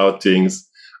social outings,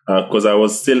 because I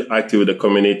was still active with the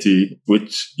community,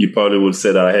 which you probably would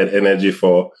say that I had energy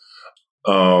for.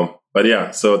 But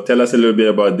yeah, so tell us a little bit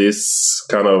about this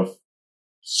kind of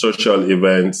social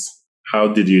events. how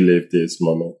did you live these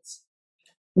moments?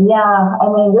 Yeah, I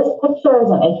mean, this picture is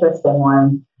an interesting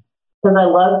one because I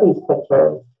love these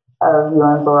pictures of you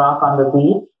and Barack on the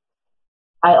beach.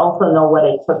 I also know what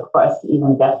it took for us to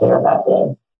even get there that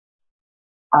day.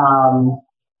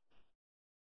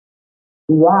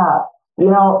 Yeah, you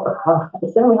know,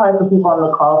 it's going to be hard for people on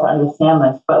the call to understand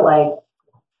this, but like,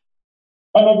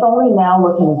 and it's only now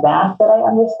looking back that I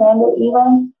understand it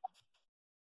even.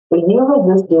 But you were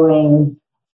just doing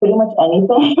pretty much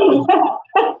anything.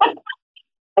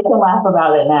 I can laugh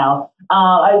about it now.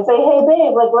 I'd say, hey,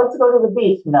 babe, like, let's go to the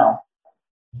beach. No.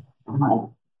 I'm like,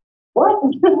 what?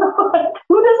 Who doesn't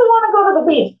want to go to the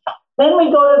beach? Then we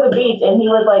go to the beach and he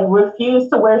would like refuse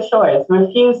to wear shorts,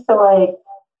 refuse to like,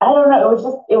 I don't know.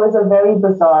 It was a very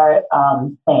bizarre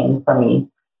thing for me.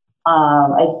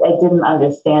 I didn't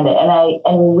understand it.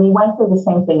 And we went through the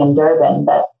same thing in Durban,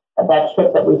 that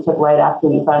trip that we took right after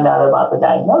we found out about the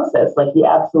diagnosis. Like he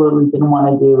absolutely didn't want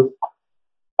to do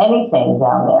anything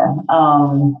down there.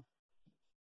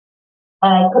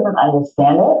 And I couldn't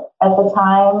understand it at the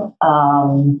time.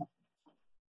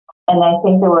 And I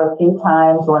think there were a few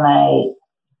times when I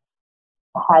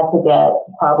had to get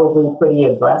probably pretty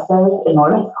aggressive in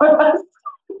order for us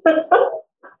to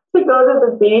go to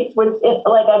the beach, which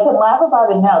like I can laugh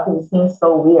about it now because it seems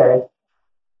so weird.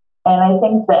 And I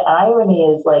think the irony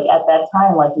is like at that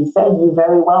time, like you said, you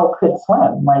very well could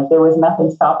swim. Like there was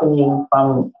nothing stopping you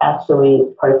from actually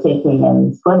partaking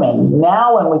in swimming.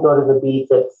 Now when we go to the beach,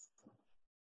 it's,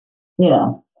 you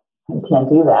know, you can't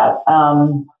do that.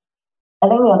 I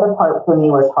think the other part for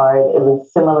me was hard. It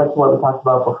was similar to what we talked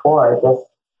about before, just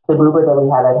the booba that we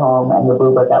had at home and the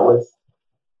booba that was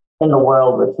in the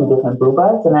world were two different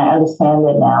boobas. And I understand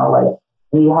it now, like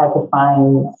we had to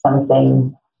find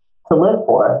something to live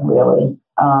for, really.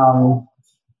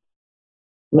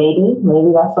 Maybe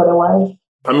that's what it was.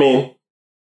 I mean,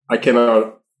 I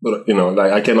cannot,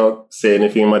 I cannot say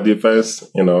anything in my defense,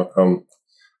 I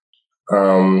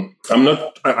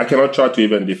cannot try to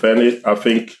even defend it. I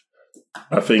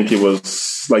think it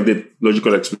was like the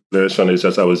logical explanation is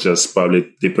just I was just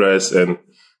probably depressed and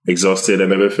exhausted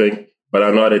and everything. But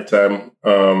I know at the time,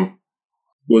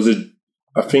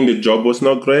 I think the job was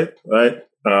not great, right?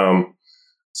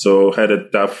 So had a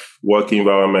tough work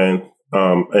environment.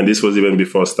 And this was even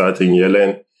before starting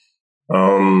Yellen.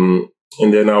 And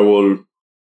then I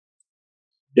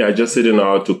just didn't know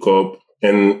how to cope.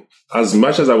 And as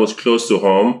much as I was close to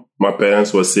home, my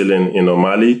parents were still in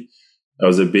Mali. I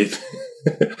was a bit,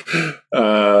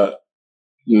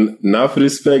 enough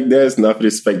respect. There's enough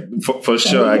respect for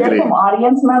sure. I agree. Some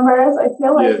audience members, I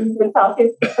feel like you've been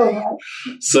talking so much.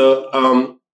 So,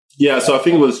 so I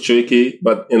think it was tricky,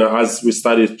 but as we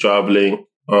started traveling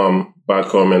back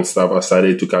home and stuff, I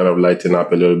started to kind of lighten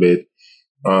up a little bit.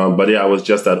 But I was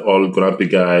just that old grumpy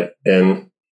guy. And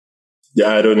the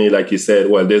irony, like you said,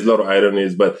 well, there's a lot of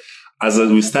ironies, but as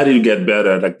we started to get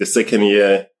better, like the second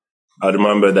year, I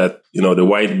remember that, the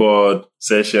whiteboard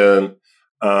session,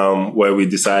 where we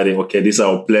decided, okay, this is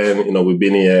our plan. We've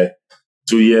been here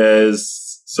 2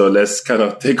 years, so let's kind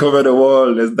of take over the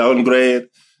world. Let's downgrade.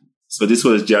 So this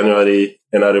was January.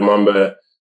 And I remember,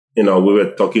 we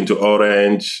were talking to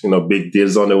Orange, big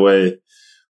deals on the way.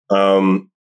 And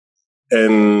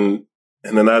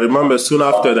then I remember soon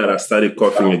after that, I started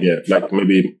coughing again, like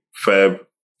maybe Feb,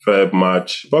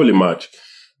 March, probably March.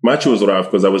 March was rough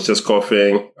because I was just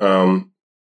coughing, and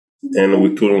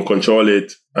we couldn't control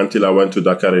it until I went to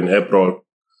Dakar in April.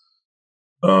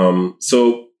 I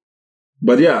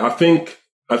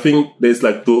think there's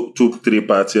like two, 3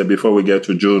 parts here before we get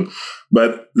to June.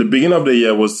 But the beginning of the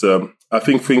year was, I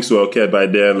think things were okay by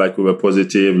then. Like we were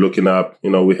positive, looking up,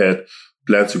 we had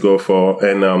plans to go for.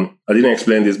 And I didn't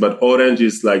explain this, but Orange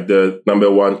is like the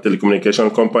number 1 telecommunication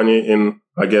company in,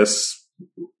 I guess,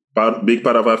 big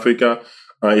part of Africa.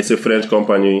 It's a French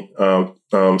company.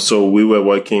 So we were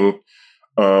working,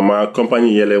 my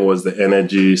company, Yellen, was the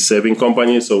energy saving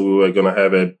company. So we were going to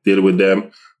have a deal with them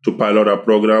to pilot our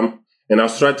program. And our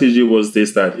strategy was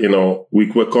this, that,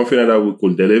 we were confident that we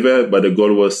could deliver, but the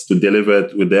goal was to deliver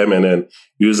it with them and then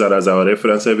use that as our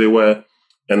reference everywhere.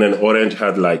 And then Orange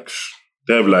had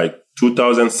they have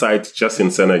 2,000 sites just in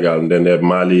Senegal. And then they have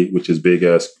Mali, which is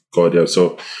bigger, Cordia.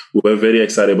 So we were very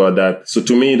excited about that. So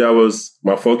to me, that was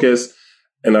my focus.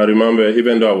 And I remember,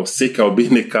 even though I was sick, I would be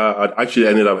in the car. I actually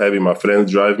ended up having my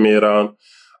friends drive me around.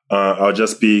 I'll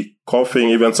just be coughing,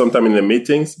 even sometime in the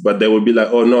meetings, but they would be like,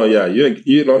 "Oh no, yeah,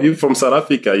 you're from South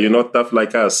Africa. You're not tough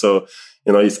like us." So,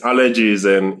 it's allergies,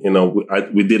 and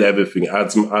we did everything,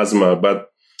 asthma. But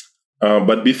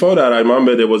before that, I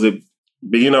remember there was a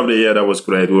beginning of the year, that was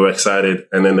great. We were excited.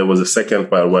 And then there was a second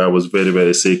part where I was very,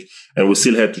 very sick, and we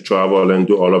still had to travel and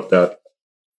do all of that.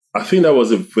 I think that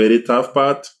was a very tough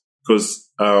part because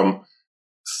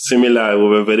similar, we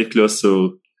were very close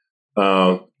to,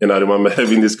 and I remember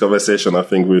having this conversation, I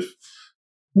think,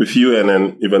 with you and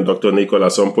then even Dr. Nicole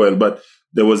at some point. But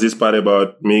there was this part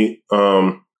about me.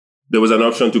 There was an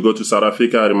option to go to South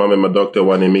Africa. I remember my doctor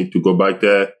wanted me to go back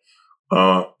there.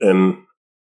 And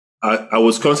I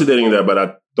was considering that, but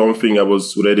I don't think I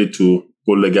was ready to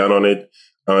pull the gun on it.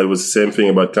 It was the same thing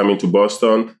about coming to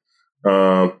Boston.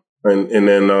 And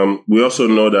then we also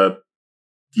know that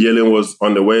Yellen was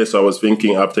on the way. So I was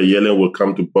thinking after Yellen will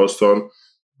come to Boston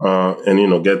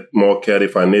and, get more care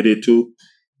if I needed to.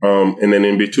 And then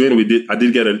in between, I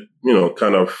did get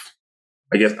kind of,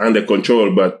 I guess, under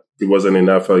control, but it wasn't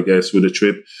enough, I guess, with the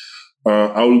trip.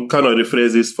 I will kind of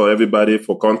rephrase this for everybody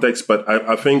for context, but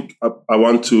I think I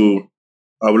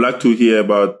would like to hear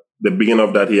about the beginning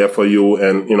of that year for you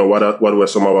and, what were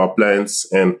some of our plans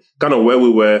and kind of where we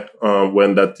were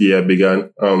when that year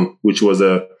began, which was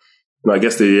I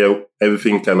guess the year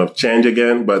everything kind of changed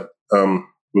again, but I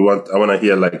want to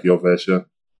hear like your version.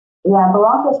 Yeah,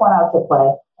 Barack just went out to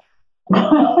play.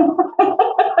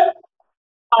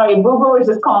 Sorry, Boo Boo was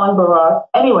just calling Barack.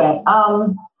 Anyway,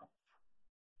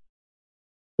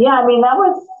 yeah, I mean,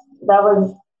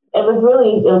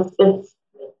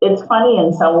 it's funny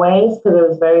in some ways because it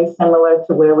was very similar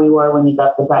to where we were when you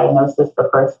got the diagnosis the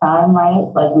first time, right?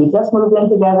 Like we just moved in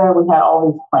together. We had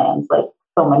all these plans, like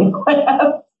so many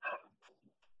plans.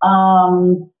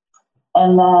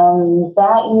 And then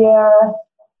that year,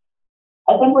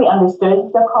 I think we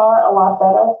understood Dakar a lot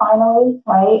better finally,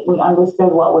 right? We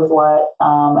understood what was what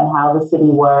and how the city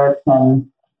worked. And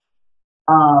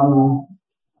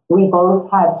we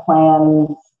both had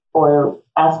plans or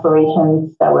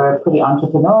aspirations that were pretty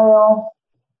entrepreneurial.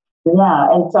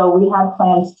 Yeah, and so we had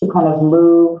plans to kind of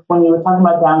move. When you were talking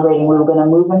about downgrading, we were going to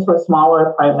move into a smaller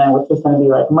apartment, which was going to be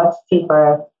like much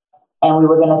cheaper. And we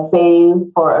were going to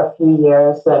save for a few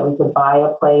years so that we could buy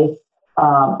a place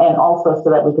and also so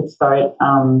that we could start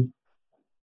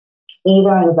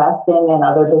either investing in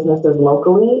other businesses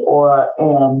locally or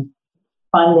in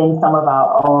funding some of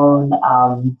our own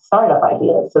startup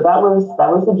ideas. So that was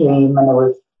the dream, and it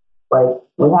was like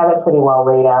we had it pretty well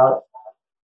laid out.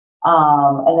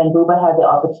 And then Booba had the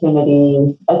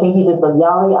opportunity. I think he did the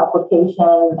Yali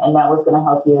application, and that was going to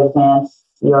help you advance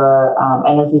your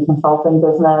energy consulting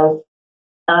business.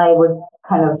 I was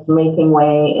kind of making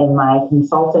way in my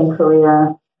consulting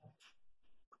career.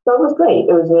 So it was great.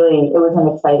 It was an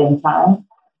exciting time.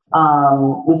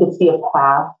 We could see a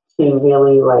path to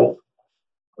really like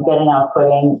getting our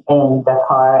footing in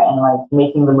Dakar and like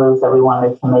making the moves that we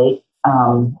wanted to make,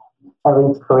 at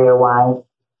least career-wise.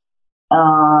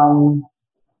 I'm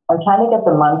trying to get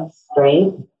the months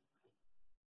straight.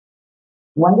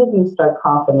 When did you start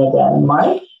coughing again?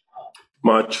 March?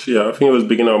 March, yeah. I think it was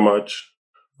beginning of March.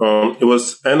 It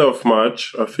was end of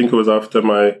March. I think it was after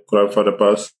my grandfather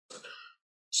passed.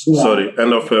 Yeah. Sorry,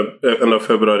 end of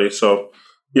February. So,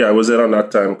 yeah, it was around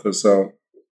that time because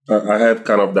I had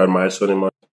kind of that milestone in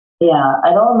mind. Yeah,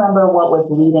 I don't remember what was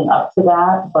leading up to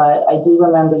that, but I do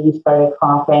remember you started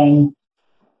coughing.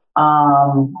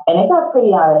 And it got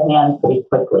pretty out of hand pretty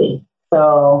quickly.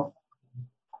 So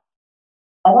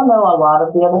I don't know a lot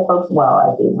of the other folks. Well,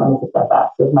 I do. Let me get that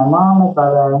back. So my mom, my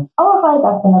brother. Oh, hi,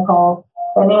 Dr. Nicole.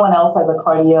 If anyone else has a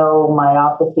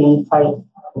cardiomyopathy type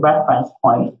reference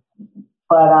point.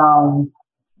 But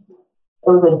it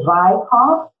was a dry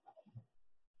cough.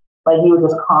 Like you were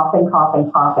just coughing.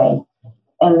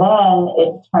 And then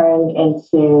it turned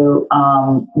into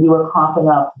you were coughing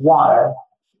up water.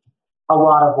 A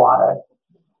lot of water.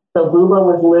 So Booba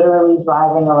was literally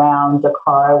driving around the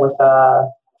car with a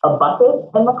bucket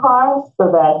in the car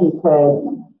so that he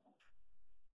could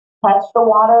catch the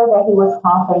water that he was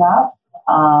coughing up.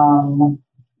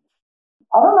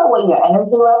 I don't know what your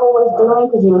energy level was doing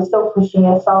because you were still pushing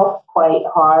yourself quite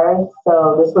hard.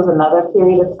 So this was another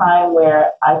period of time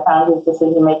where I found his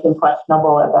decision making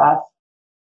questionable at best.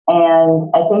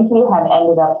 And I think he had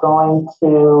ended up going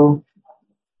to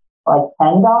like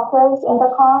 10 doctors in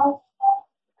the car.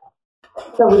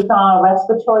 So we saw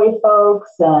respiratory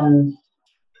folks and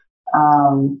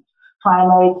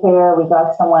primary care. We were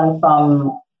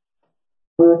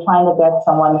trying to get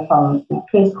someone from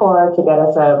Peace Corps to get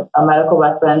us a medical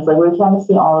reference. Like we were trying to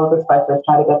see all of the specialists,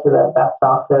 trying to get to the best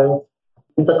doctors.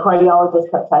 The cardiologist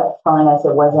kept telling us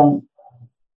it wasn't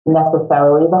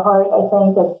necessarily the heart. I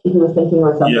think that he was thinking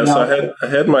of something else. So I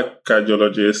had my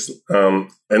cardiologist,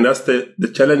 and that's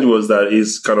the challenge was that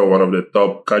he's kind of one of the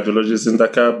top cardiologists in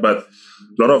Dakar. But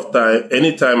a lot of time,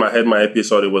 anytime I had my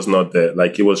episode, it was not there.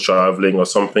 Like he was traveling or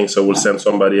something, so we'll send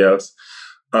somebody else.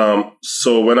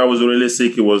 So when I was really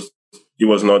sick, he was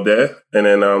not there. And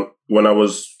then when I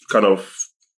was kind of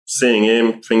seeing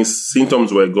him,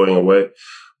 symptoms were going away.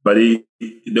 But he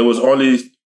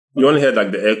only had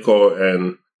like the echo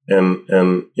and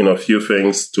a few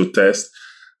things to test.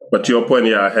 But to your point,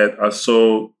 I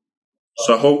saw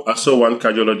one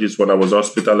cardiologist when I was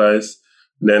hospitalized.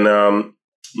 Then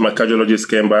my cardiologist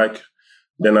came back.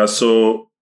 Then I saw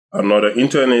another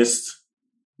internist.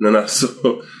 Then I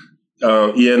saw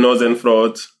ear, nose, and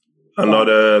throat,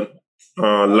 another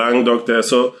lung doctor.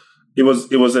 So it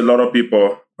was a lot of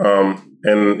people,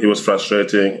 and it was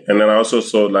frustrating. And then I also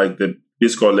saw like the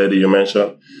Bisco lady you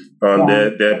mentioned,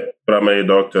 their primary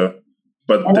doctor.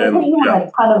 But and then you had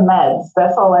a ton of meds.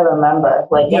 That's all I remember.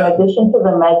 Like in addition to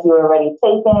the meds you were already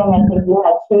taking, I think you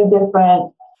had 2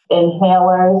 different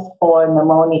inhalers for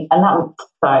pneumonia.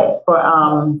 For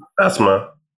asthma.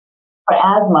 For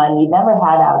asthma, and you'd never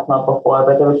had asthma before,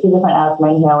 but there were 2 different asthma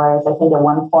inhalers. I think at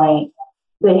one point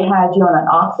they had you on an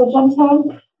oxygen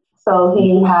tank. So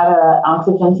he had an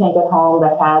oxygen tank at home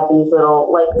that had these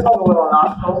little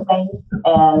nostril things.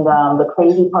 And the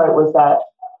crazy part was that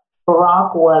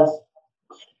Barack was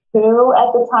 2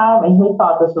 at the time, and he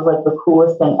thought this was like the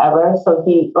coolest thing ever. So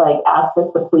he asked us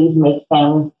to please make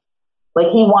him,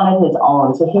 he wanted his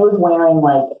own. So he was wearing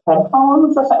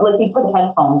headphones or something. He put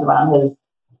headphones around his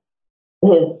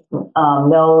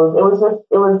nose.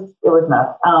 It was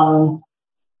nuts.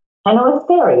 And it was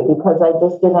scary because I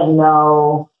just didn't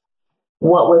know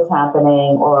what was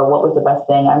happening or what was the best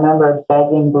thing. I remember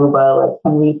begging Buba,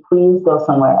 can we please go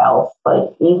somewhere else,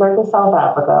 either to South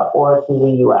Africa or to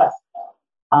the U.S.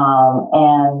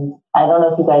 And I don't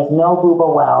know if you guys know Buba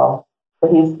well,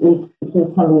 but he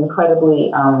can be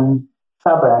incredibly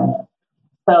stubborn.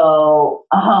 So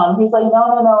he's like,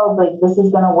 no, this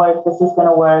is gonna work. This is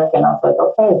gonna work. And I was like,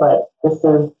 okay, but it just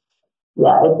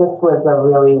was a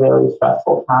really, really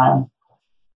stressful time.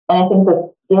 And I think the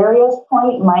scariest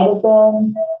point might have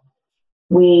been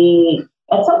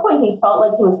at some point he felt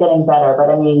like he was getting better, but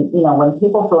I mean, when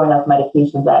people throw enough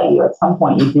medications at you, at some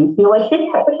point you do feel like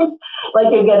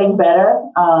you're getting better.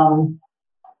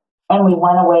 And we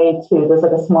went away there's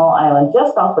a small island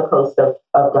just off the coast of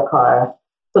Dakar.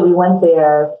 So we went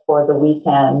there for the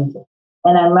weekend.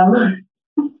 And I remember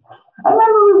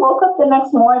we woke up the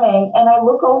next morning and I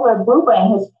look over at Buba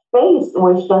and his face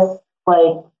was just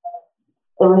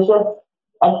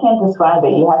I can't describe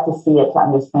it. You have to see it to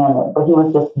understand it. But he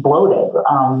was just bloated,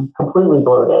 completely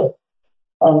bloated.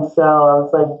 And so I was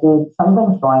like, dude,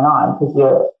 something's going on because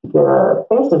your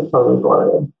face is totally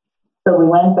bloated. So we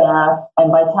went back, and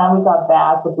by the time we got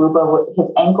back, the Buba, his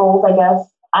ankles, I guess,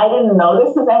 I didn't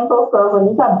notice his ankles, so I was like,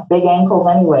 you got big ankles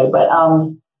anyway. But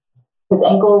his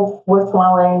ankles were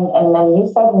swelling, and then you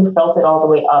said you felt it all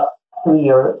the way up to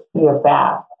your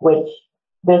back, which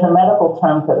there's a medical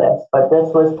term for this, but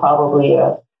this was probably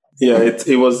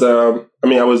it was. I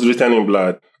was retaining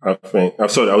blood. I think. I'm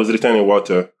sorry, I was retaining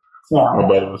water. Yeah. My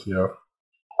body was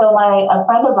So a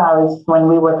friend of ours, when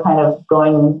we were kind of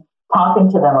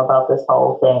talking to them about this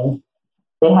whole thing,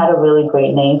 they had a really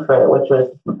great name for it, which was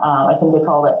I think they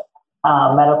called it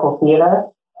medical theater,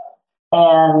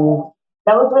 and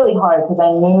that was really hard because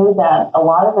I knew that a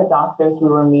lot of the doctors we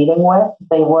were meeting with,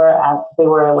 they were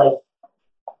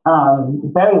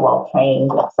very well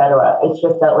trained, etc. It's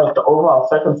just that the overall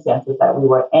circumstances that we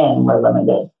were in were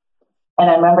limited. And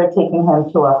I remember taking him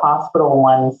to a hospital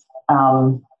once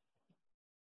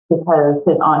because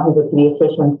his aunt, who's a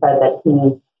pediatrician, said that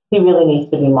he really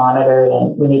needs to be monitored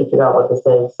and we need to figure out what this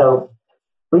is. So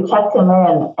we checked him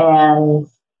in, and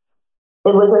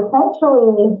it was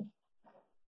essentially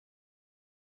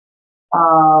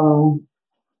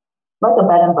like a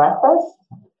bed and breakfast.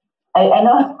 I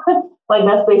know.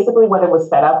 That's basically what it was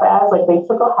set up as. They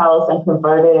took a house and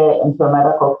converted it into a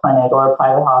medical clinic or a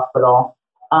private hospital.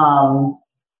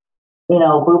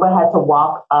 Buba had to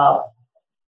walk up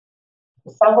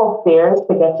several stairs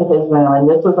to get to his room. And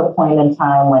this was a point in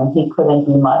time when he couldn't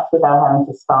do much without having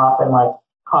to stop and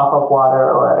cough up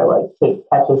water or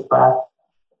catch his breath.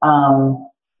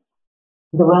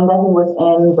 The room that he was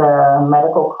in, the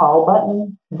medical call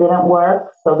button didn't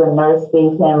work. So the nurse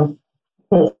gave him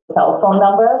his cell phone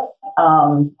number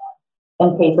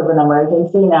in case of an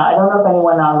emergency. Now, I don't know if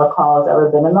anyone on the call has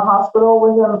ever been in the hospital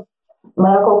with a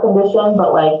medical condition,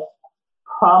 but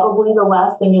probably the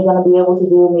last thing you're going to be able to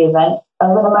do in the event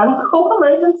of a medical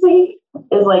emergency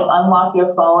is like unlock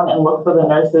your phone and look for the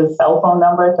nurse's cell phone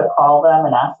number to call them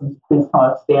and ask them to please come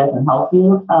upstairs and help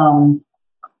you.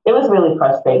 It was really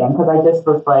frustrating because I just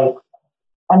was like,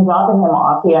 I'm dropping him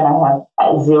off here and I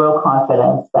have zero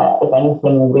confidence that if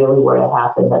anything really were to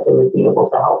happen, that they would be able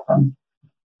to help him.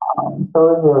 So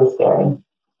it was really scary.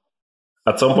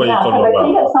 At some point, I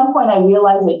think at some point I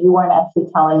realized that you weren't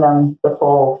actually telling them the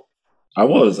full. I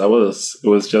was. It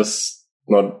was just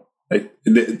not.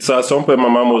 So at some point, my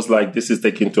mom was like, "This is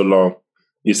taking too long."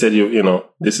 You said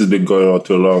this has been going on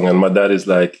too long, and my dad is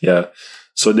like, "Yeah."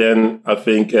 So then I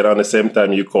think around the same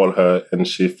time you called her, and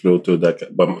she flew to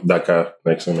Dakar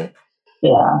next to me.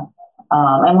 Yeah,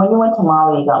 and when you went to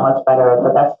Mali, you got much better,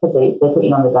 but that's because they put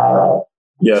you on the diet.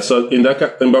 Yeah. So in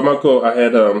Bamako, I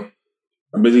had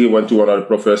I basically went to one of the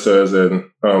professors, and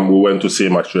we went to see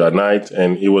him actually at night,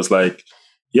 and he was like,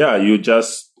 "Yeah, you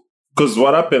just." Because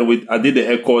what happened I did the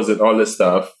echoes and all this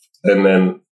stuff, and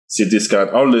then CT scan,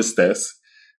 all this tests.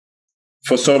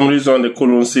 For some reason, they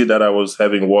couldn't see that I was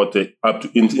having water up to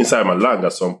inside my lung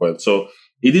at some point. So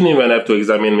he didn't even have to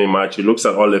examine me much. He looks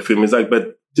at all the film. He's like,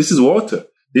 but this is water.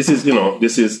 This is,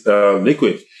 this is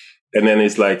liquid. And then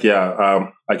it's like, yeah,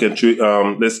 I can treat,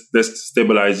 let's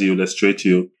stabilize you. Let's treat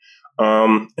you.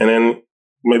 And then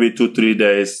maybe 2-3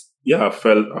 days, yeah, I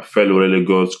felt really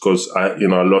good because I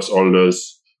lost all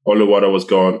the water was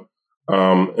gone.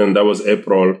 And that was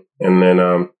April. And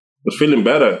then, was feeling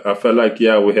better. I felt like,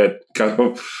 yeah, we had kind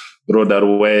of rode that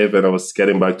wave and I was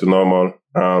getting back to normal.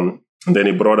 And then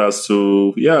he brought us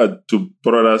to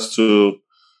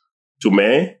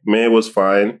May. May was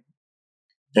fine.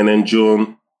 And then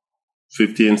June,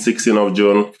 16 of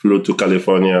June, flew to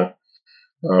California.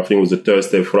 I think it was a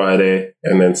Thursday, Friday.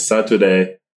 And then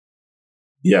Saturday,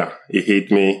 yeah, it hit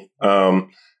me.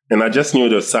 And I just knew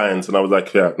the signs and I was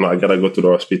like, yeah, no, I gotta go to the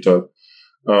hospital.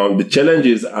 The challenge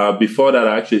is, before that,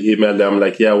 I actually emailed them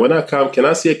like, yeah, when I come, can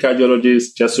I see a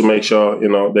cardiologist just to make sure,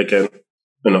 they can,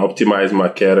 optimize my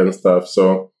care and stuff.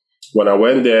 So when I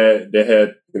went there, they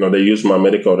had, they used my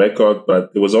medical record, but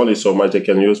it was only so much they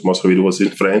can use. Most of it was in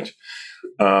French.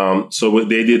 So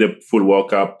they did a full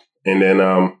workup. And then,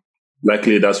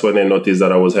 luckily that's when they noticed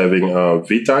that I was having,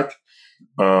 VTAC.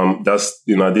 That's,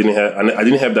 I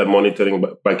didn't have that monitoring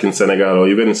back in Senegal or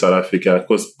even in South Africa,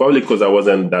 because I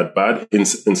wasn't that bad in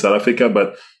South Africa,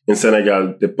 but in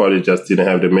Senegal, they probably just didn't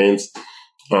have the means.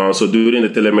 So during the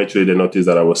telemetry, they noticed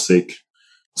that I was sick.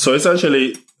 So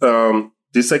essentially,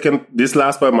 this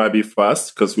last part might be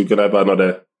fast because we're going to have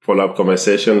another follow-up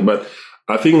conversation, but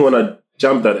I think when I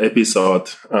jumped that episode,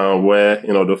 where,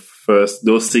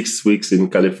 those 6 weeks in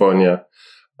California,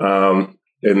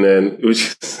 and then,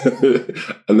 which is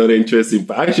another interesting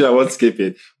part. Actually, I won't skip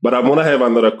it, but I'm going to have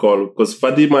another call because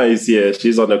Fadima is here.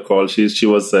 She's on the call. She's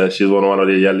one of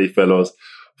the yearly fellows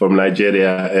from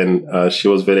Nigeria, and she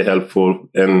was very helpful.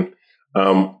 And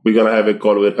we're going to have a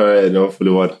call with her and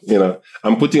hopefully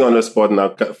I'm putting on the spot now,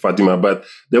 Fatima, but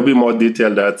there'll be more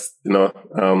detail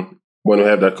when we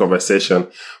have that conversation.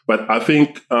 But I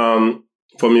think from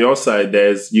your side,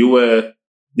 this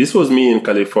was me in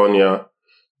California.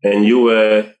 And you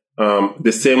were,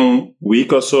 the same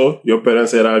week or so, your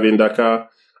parents arrived in Dakar,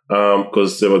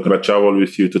 because they were going to travel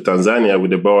with you to Tanzania with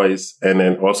the boys and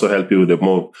then also help you with the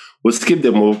move. We'll skip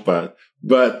the move part,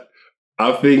 but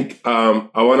I think, I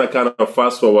want to kind of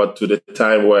fast forward to the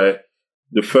time where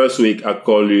the first week I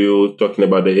called you talking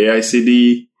about the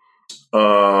AICD.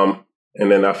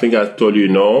 And then I think I told you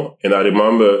no. And I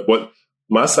remember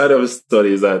my side of the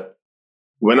story is that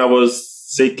when I was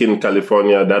sick in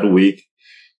California that week,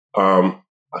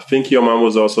 I think your mom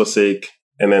was also sick,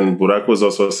 and then Burak was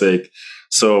also sick.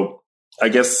 So I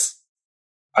guess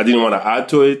I didn't want to add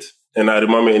to it. And I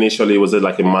remember initially it was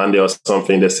like a Monday or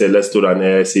something. They said, let's do an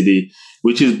AICD,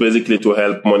 which is basically to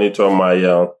help monitor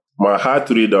my heart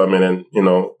rhythm and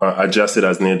then, adjust it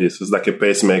as needed. So it's like a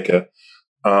pacemaker.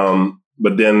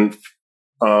 But then,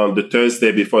 the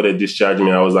Thursday before they discharged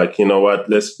me, I was like, you know what,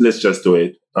 let's just do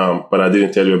it. But I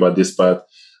didn't tell you about this part,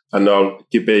 and I'll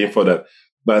keep paying for that.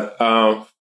 But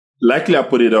likely I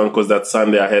put it on because that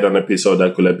Sunday I had an episode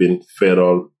that could have been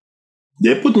fatal.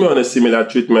 They put me on a similar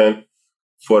treatment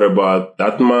for about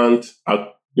that month.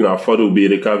 I thought it would be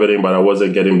recovering, but I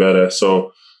wasn't getting better.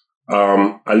 So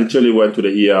I literally went to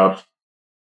the ER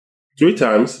 3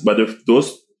 times. But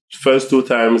those first 2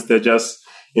 times, they just,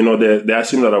 they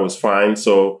assumed that I was fine.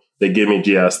 So they gave me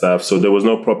GI stuff. So there was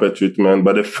no proper treatment.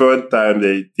 But the 3rd time,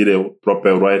 they did a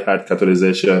proper right heart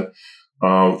catheterization.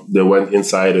 They went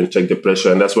inside and checked the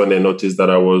pressure, and that's when they noticed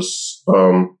that I was,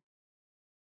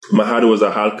 my heart was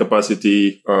at half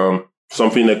capacity,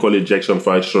 something they call ejection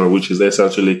fraction, which is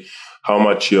essentially how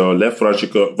much your left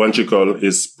ventricle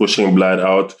is pushing blood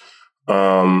out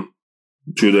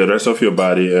to the rest of your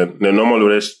body. And the normal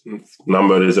rest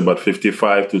number is about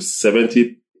 55 to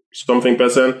 70 something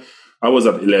percent. I was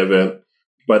at 11.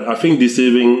 But I think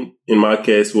deceiving in my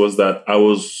case was that I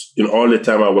was, in all the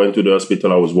time I went to the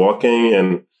hospital, I was walking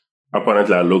and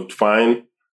apparently I looked fine.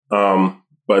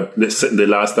 But the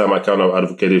last time I kind of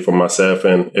advocated for myself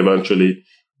and eventually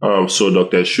saw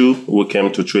Dr. Shu, who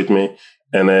came to treat me.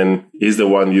 And then he's the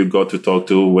one you got to talk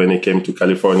to when he came to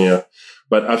California.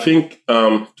 But I think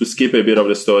to skip a bit of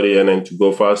the story and then to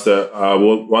go faster, I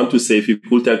would want to say if you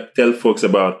could tell folks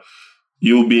about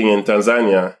you being in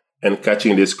Tanzania and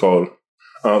catching this call.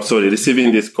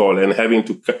 Receiving this call and having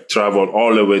to travel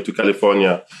all the way to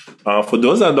California. For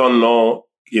those that don't know,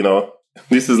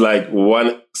 this is like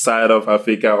one side of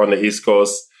Africa on the East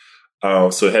Coast.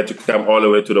 So I had to come all the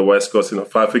way to the West Coast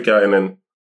of Africa and then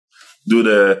do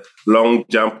the long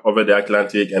jump over the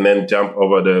Atlantic and then jump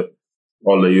over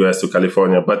all the US to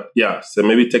California. But yeah, so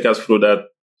maybe take us through that,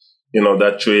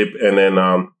 that trip. And then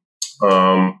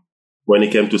when he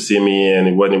came to see me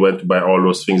and when he went to buy all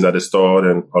those things at the store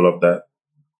and all of that.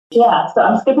 Yeah, so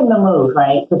I'm skipping the move,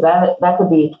 right? Because that could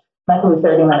be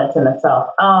 30 minutes in itself.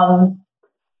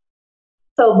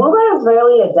 So Buba is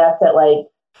really adept at like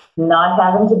not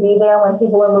having to be there when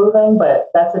people are moving, but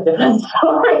that's a different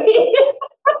story.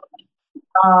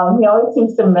 He always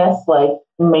seems to miss like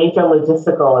major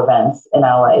logistical events in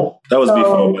our life. That was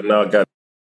before, but now I got it.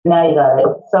 Now you got it.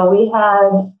 So we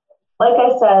had, like I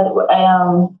said,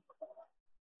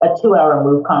 a 2-hour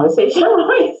move conversation.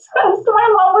 So my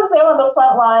mom was there on the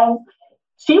front line.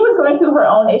 She was going through her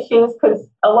own issues because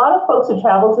a lot of folks who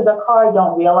travel to Dakar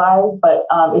don't realize, but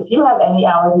if you have any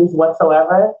allergies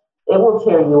whatsoever, it will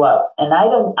tear you up. And I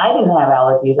didn't have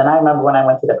allergies. And I remember when I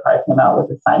went to Dakar, I came out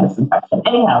with a sinus infection.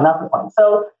 Anyhow, not the point.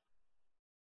 So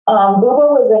Buba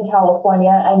was in California.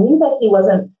 I knew that he'd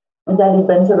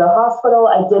been to the hospital.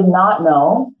 I did not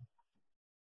know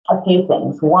a few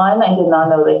things. One, I did not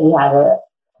know that he had an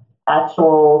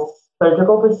actual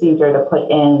surgical procedure to put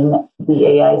in the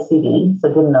AICD, so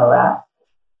didn't know that.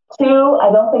 Two,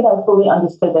 I don't think I fully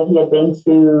understood that he had been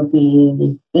to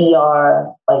the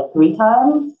ER like 3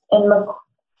 times in the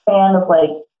span of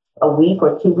like a week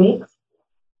or 2 weeks.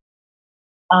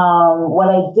 What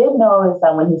I did know is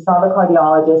that when he saw the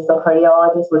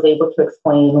cardiologist was able to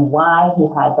explain why he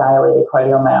had dilated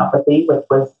cardiomyopathy, which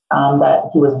was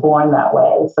that he was born that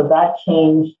way. So that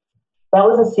changed. That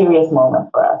was a serious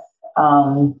moment for us,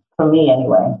 for me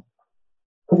anyway.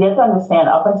 Because you have to understand,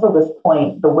 up until this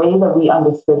point, the way that we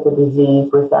understood the disease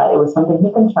was that it was something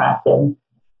he contracted.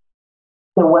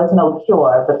 There was no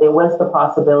cure, but there was the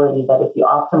possibility that if you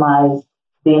optimize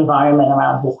the environment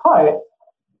around his heart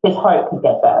could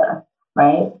get better,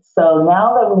 right? So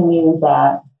now that we knew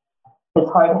that his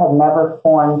heart had never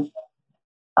formed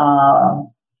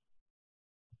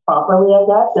properly, I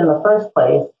guess, in the first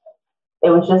place, it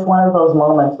was just one of those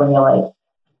moments when you're like,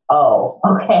 oh,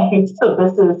 okay, so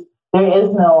there is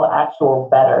no actual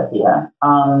better here.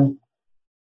 That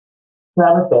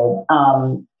was big.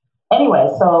 Anyway,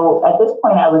 so at this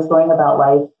point, I was going about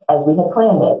life as we had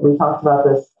planned it. We talked about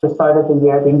this, the start of the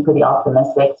year being pretty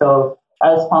optimistic. So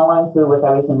I was following through with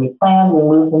everything we planned. We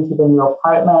moved into the new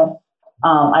apartment.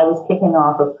 I was kicking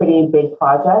off a pretty big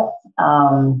project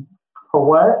for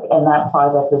work, and that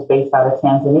project was based out of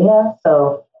Tanzania.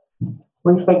 So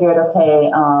we figured,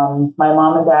 okay, my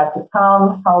mom and dad could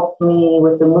come help me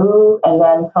with the move and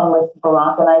then come with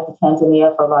Barack and I to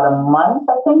Tanzania for about a month,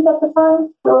 I think at the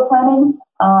time we were planning.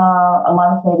 A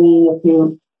month,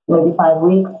 maybe 5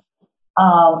 weeks.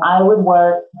 I would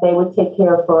work, they would take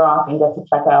care of Barack and get to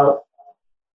check out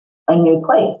a new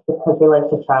place because they like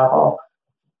to travel.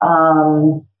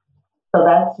 So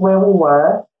that's where we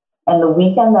were. And the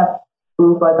weekend that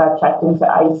Buba got checked into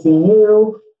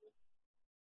ICU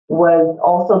was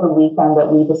also the weekend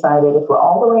that we decided if we're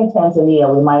all the way in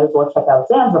Tanzania, we might as well check out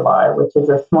Zanzibar, which is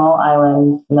a small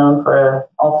island known for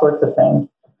all sorts of things.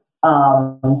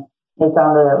 It's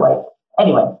on the,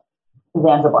 anyway,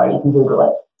 Zanzibar, you can Google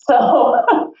it. So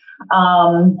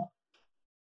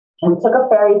we took a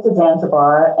ferry to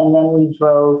Zanzibar and then we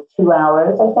drove 2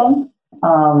 hours, I think,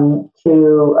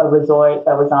 to a resort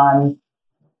that was on,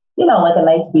 like a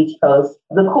nice beach coast.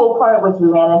 The cool part was we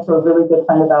ran into a really good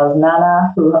friend of ours,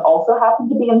 Nana, who also happened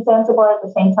to be in Zanzibar at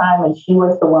the same time. And she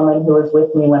was the woman who was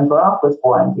with me when Barack was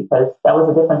born, because that was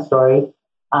a different story.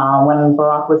 When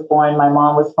Barack was born, my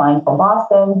mom was flying from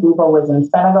Boston. Buba was in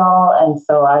Senegal. And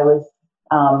so I was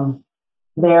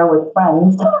there with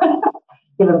friends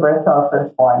giving birth to our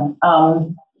firstborn.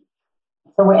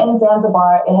 So we're in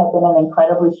Zanzibar. It had been an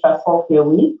incredibly stressful few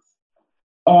weeks.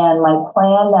 And my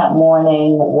plan that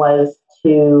morning was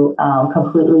to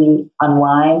completely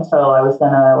unwind. So I was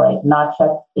going to like not check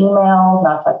emails,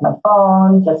 not check my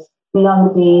phone, just be on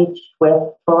the beach with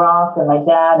Barack and my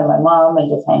dad and my mom and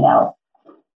just hang out.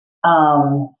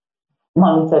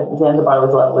 Mommy said Zanzibar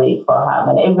was lovely for a hot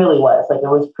minute. It really was. Like, it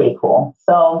was pretty cool.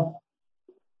 So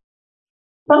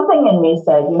something in me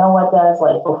said, you know what, Des,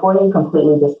 like, before you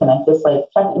completely disconnect, just like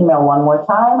check email one more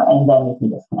time and then you can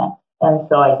disconnect. And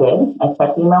so I did. I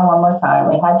checked email one more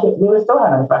time. We were still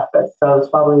having breakfast. So it was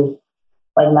probably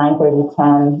like 9:30,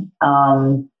 10.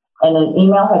 And an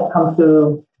email had come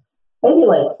through maybe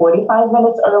like 45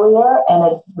 minutes earlier. And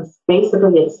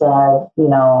it said,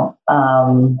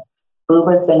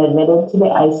 Uber's been admitted to the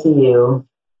ICU.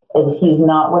 If he's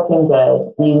not looking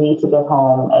good, you need to get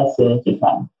home as soon as you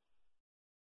can.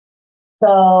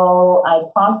 So I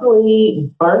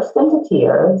promptly burst into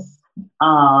tears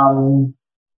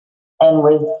and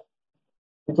was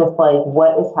just like,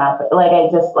 what is happening? I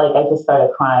just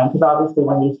started crying because obviously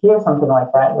when you hear something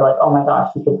like that, you're like, oh my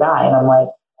gosh, you could die. And I'm like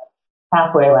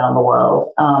halfway around the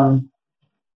world.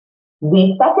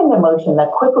 The second emotion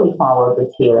that quickly followed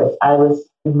the tears, I was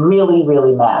really,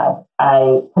 really mad.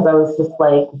 Because I was just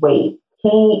like, wait,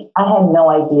 I had no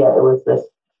idea that it was this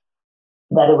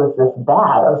bad.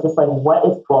 I was just like, what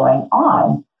is going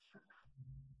on?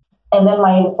 And then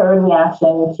my third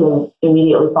reaction to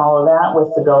immediately follow that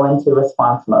was to go into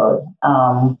response mode.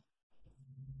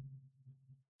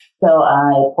 So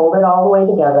I pulled it all the way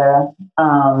together.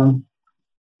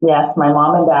 Yes, my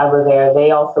mom and dad were there. They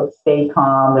also stayed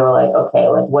calm. They were like, okay,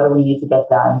 like, what do we need to get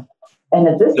done? And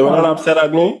at this point, they were not upset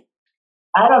at me?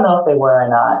 I don't know if they were or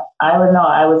not. I would know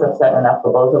I was upset enough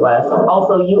for both of us.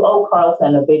 Also, you owe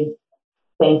Carlton a big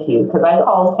thank you, because I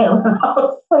called him and I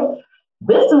was like,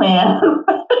 this man.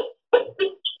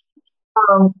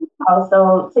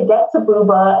 Also, to get to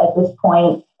Buba at this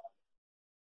point,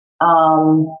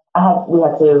 we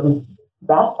had to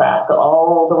backtrack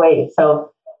all the way.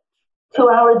 So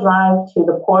 2-hour drive to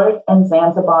the port in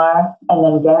Zanzibar and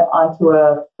then get onto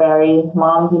a ferry.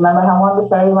 Mom, do you remember how long the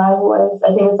ferry ride was? I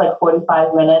think it was like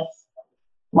 45 minutes.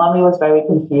 Mommy was very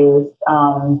confused.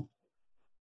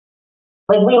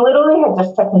 We literally had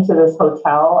just checked into this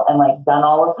hotel and done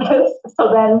all of this.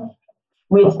 So then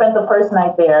we had spent the first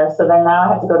night there. So then now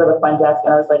I had to go to the front desk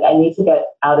and I was like, I need to get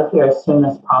out of here as soon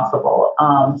as possible.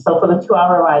 So for the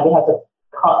 2-hour ride, they had to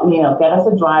get us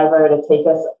a driver to take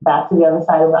us back to the other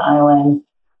side of the island.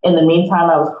 In the meantime,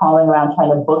 I was calling around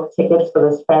trying to book tickets for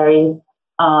this ferry.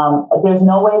 There's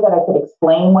no way that I could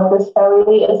explain what this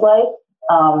ferry is like.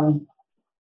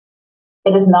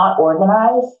 It is not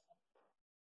organized.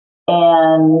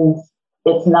 And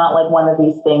it's not like one of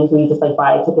these things where you just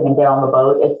buy a ticket and get on the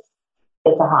boat.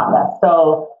 It's a hot mess.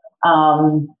 So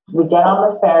we get on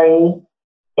the ferry.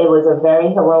 It was a very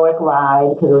heroic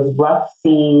ride because it was rough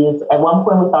seas. At one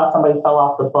point, we thought somebody fell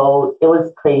off the boat. It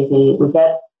was crazy. We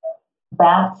get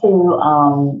back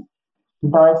to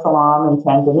Dar es Salaam in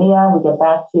Tanzania. We get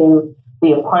back to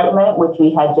the apartment, which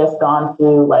we had just gone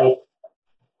through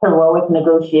heroic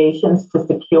negotiations to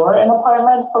secure an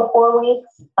apartment for 4 weeks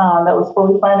that was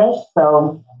fully furnished.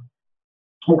 So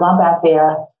we got back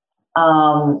there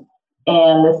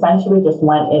and essentially just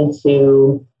went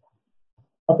into,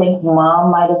 I think Mom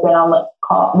might have been on the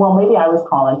call. Well, maybe I was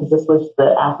calling because this was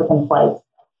the African flights.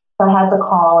 So I had to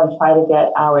call and try to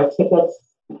get our tickets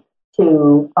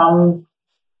from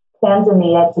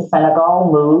Tanzania to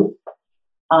Senegal moved.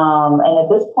 And at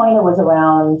this point, it was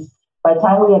around, by the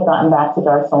time we had gotten back to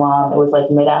Dar es Salaam, it was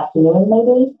mid-afternoon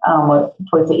maybe,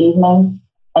 towards the evening.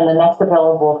 And the next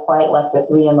available flight left at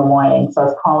 3 a.m. So I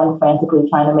was calling frantically,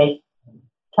 trying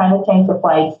to change the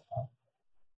flights.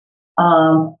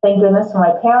 Thank goodness for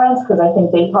my parents, because I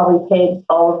think they probably paid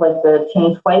all of the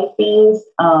change flight fees.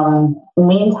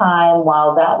 Meantime,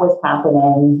 while that was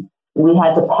happening, we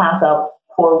had to pack up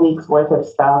 4 weeks worth of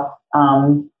stuff,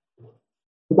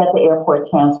 get the airport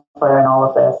transfer and all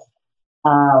of this.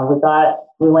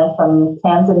 We went from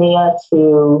Tanzania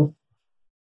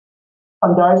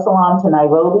from Dar es Salaam to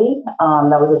Nairobi.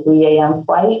 That was a 3 a.m.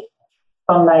 flight.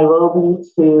 From Nairobi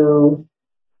to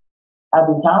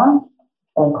Abidjan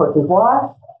in Cote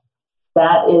d'Ivoire.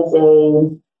 That is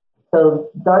so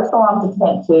Dar es Salaam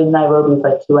to Nairobi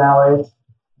is 2 hours.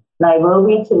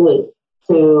 Nairobi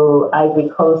to Ivory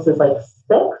Coast is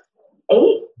 6,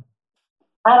 8.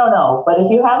 I don't know, but if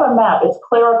you have a map, it's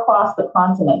clear across the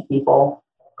continent, people.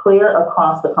 Clear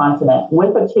across the continent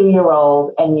with a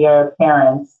 2-year-old and your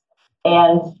parents,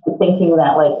 and thinking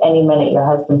that any minute your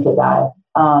husband could die.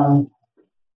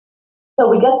 So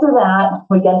we get through that.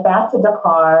 We get back to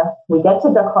Dakar. We get to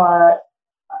Dakar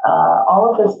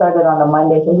all of this started on a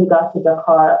Monday, so we got to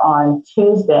Dakar on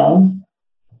Tuesday.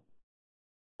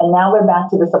 And now we're back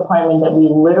to this apartment that we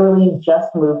literally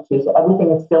just moved to. So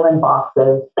everything is still in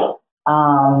boxes.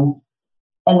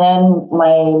 And then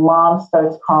my mom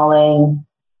starts calling,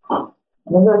 I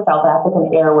think it was South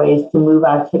African Airways, to move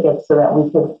our tickets so that we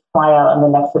could fly out on the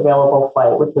next available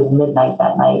flight, which was midnight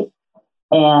that night.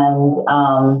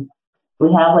 And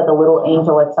we have like a little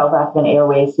angel at South African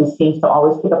Airways who seems to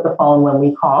always pick up the phone when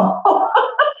we call.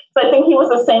 So I think he was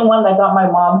the same one that got my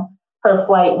mom her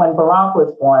flight when Barack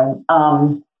was born.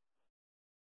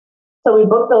 So we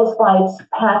booked those flights,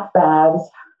 packed bags,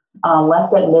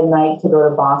 left at midnight to go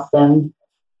to Boston.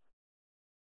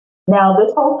 Now,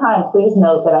 this whole time, please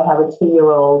note that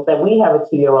we have a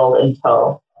 2-year-old in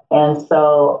tow. And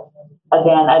so,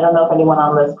 again, I don't know if anyone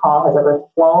on this call has ever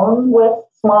flown with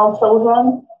small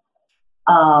children.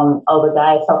 The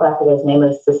guy at South Africa, his name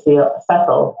is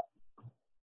Cecil.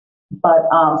 But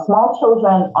small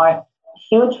children aren't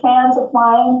huge fans of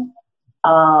flying.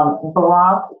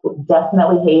 Barack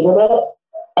definitely hated it.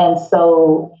 And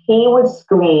so he would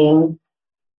scream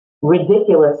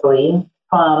ridiculously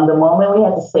from the moment we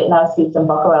had to sit in our seats and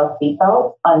buckle our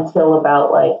seatbelts until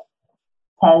about like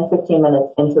 10, 15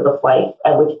 minutes into the flight,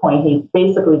 at which point he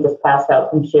basically just passed out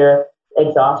from sheer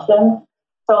exhaustion.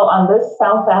 So on this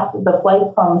the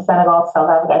flight from Senegal to South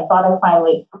Africa,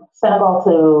 Senegal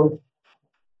to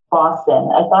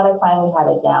Boston, I thought I finally had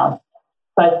it down.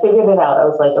 So I figured it out. I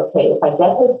was like, okay, if I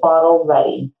get his bottle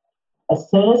ready, as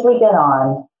soon as we get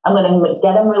on, I'm going to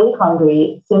get him really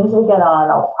hungry. As soon as we get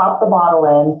on, I'll pop the bottle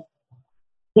in.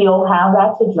 He'll have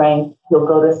that to drink. He'll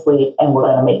go to sleep, and we're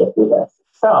going to make it through this.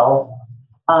 So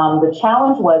the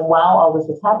challenge was, while all this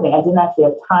was happening, I didn't actually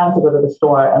have time to go to the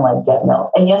store and like get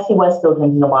milk. And yes, he was still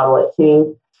drinking the bottle at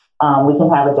 2. We can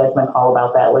have a judgment call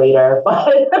about that later. But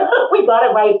we got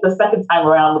it right the second time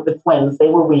around with the twins. They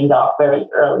were weaned off very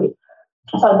early.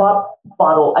 So I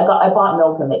bought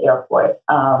milk in the airport,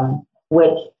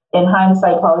 which in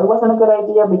hindsight probably wasn't a good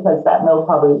idea because that milk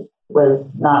probably was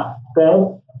not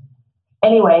good.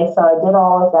 Anyway, so I did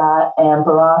all of that, and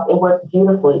it worked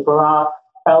beautifully. Barack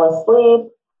fell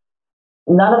asleep.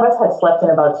 None of us had slept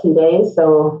in about 2 days,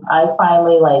 so I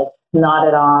finally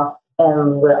nodded off,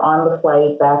 and we're on the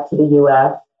flight back to the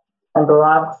U.S. And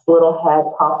Barack's little head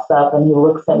pops up, and he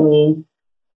looks at me,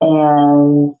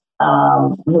 and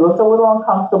he looked a little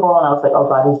uncomfortable, and I was like, oh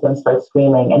God, he's going to start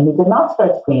screaming. And he did not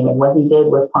start screaming. What he did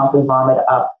was promptly vomit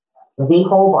up the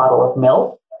whole bottle of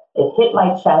milk. It hit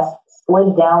my chest,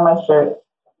 slid down my shirt,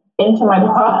 into my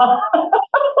bra,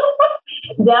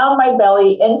 down my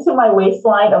belly, into my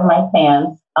waistline of my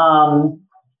pants.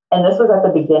 And this was at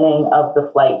the beginning of the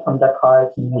flight from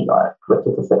Dakar to New York, which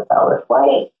is a 6-hour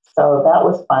flight. So that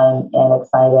was fun and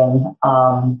exciting.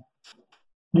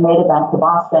 Made it back to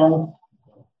Boston.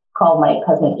 Called my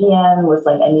cousin Ian, was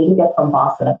like, I need to get from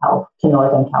Boston to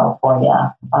Northern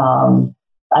California.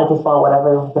 I just bought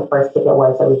whatever the first ticket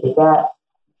was that we could get.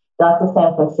 Got to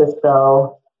San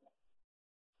Francisco,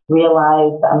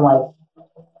 realized I'm like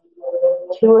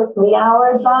 2 or 3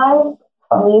 hour drive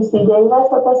from UC Davis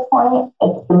at this point.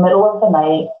 It's the middle of the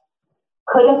night.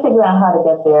 Couldn't figure out how to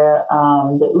get there.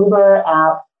 The Uber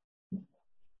app,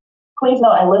 please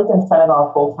note, I lived in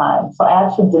Senegal full time. So I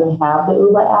actually didn't have the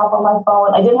Uber app on my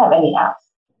phone. I didn't have any apps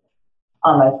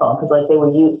on my phone because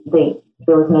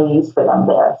there was no use for them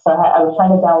there. So I was trying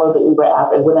to download the Uber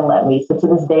app. It wouldn't let me. So to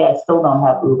this day, I still don't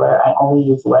have Uber. I only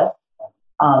use Lyft.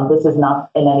 This is not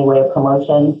in any way a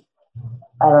promotion.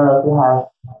 I don't know if you have.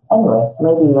 Anyway,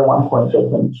 maybe at one point they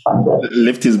can fund it.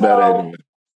 Lyft is better anyway.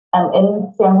 I'm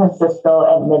in San Francisco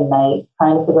at midnight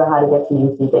trying to figure out how to get to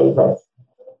UC Davis.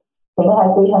 I think I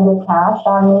had $300 cash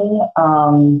on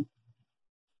me.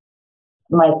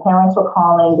 My parents were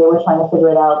calling. They were trying to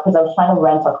figure it out because I was trying to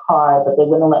rent a car, but they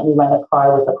wouldn't let me rent a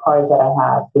car with the card that I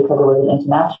had because it was an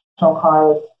international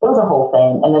card. It was a whole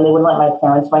thing. And then they wouldn't let my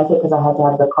parents rent it because I had to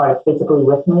have the card physically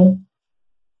with me.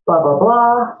 Blah, blah,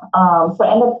 blah. So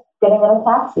I ended up getting in a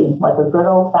taxi, like a good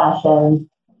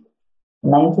old-fashioned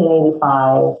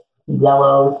 1985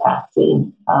 yellow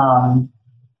taxi.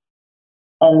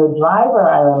 And the driver,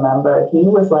 I remember, he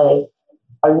was like,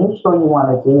 are you sure you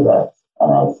want to do this? And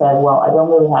I said, well, I don't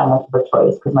really have much of a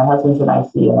choice because my husband's in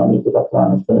ICU and I need to get to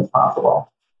him as soon as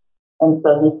possible. And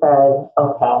so he said,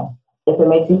 okay, if it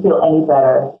makes you feel any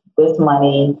better, this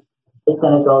money is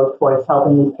going to go towards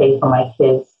helping me pay for my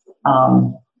kids'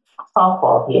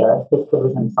 softball here. His kid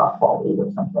was in softball league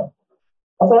or something.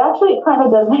 I said, actually, it kind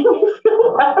of does make me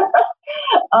feel better.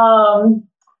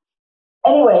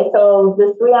 Anyway, so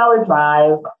this 3-hour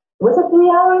drive, Was it 3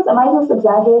 hours? Am I just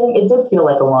exaggerating? It did feel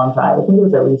like a long drive. I think it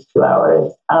was at least 2 hours.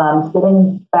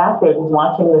 Sitting back there, just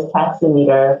watching this taxi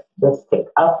meter just tick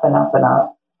up and up and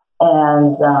up.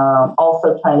 And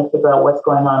also trying to figure out what's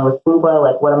going on with Booba,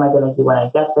 like what am I going to do when I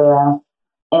get there?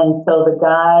 And so the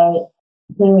guy,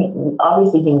 he knew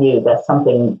that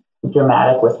something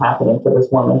dramatic was happening for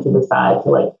this woman to decide to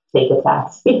like take a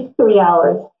taxi 3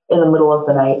 hours in the middle of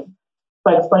the night.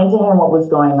 So I explained to him what was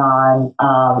going on,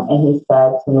 and he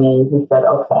said to me,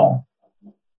 okay,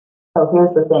 so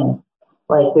here's the thing,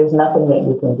 like there's nothing that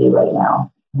you can do right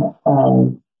now.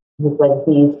 And he said,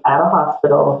 he's at a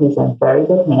hospital, he's in very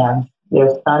good hands, your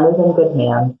son is in good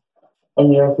hands,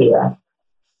 and you're here.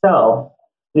 So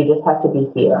you just have to be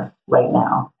here right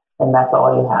now, and that's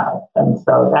all you have. And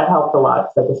so that helped a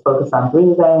lot, so just focus on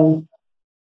breathing.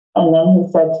 And then he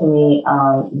said to me,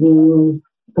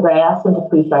 because I asked him to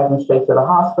please drive me straight to the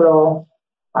hospital.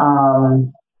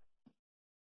 And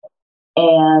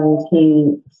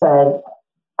he said,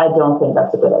 I don't think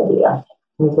that's a good idea.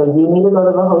 He said, you need to go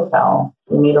to the hotel.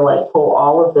 You need to like pull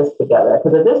all of this together.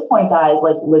 Because at this point, guys,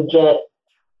 like legit,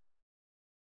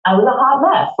 I was a hot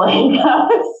mess. Like,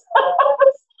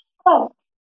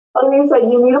 he said,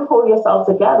 you need to pull yourself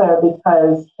together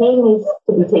because he needs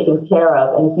to be taken care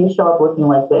of. And if you show up looking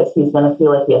like this, he's going to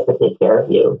feel like he has to take care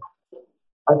of you.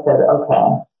 I said,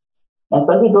 okay. And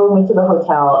so he drove me to the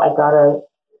hotel. I got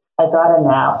a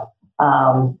nap.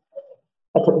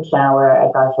 I took a shower.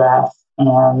 I got dressed, and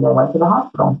I went to the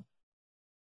hospital.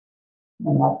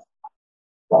 And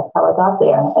that's how I got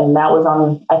there. And that was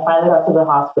I finally got to the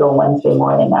hospital Wednesday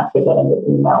morning after getting the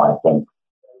email, I think.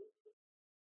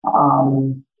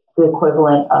 The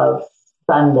equivalent of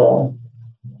Sunday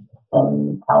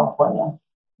in California.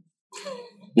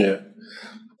 Yeah.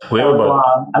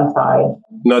 I'm sorry.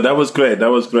 No, that was great.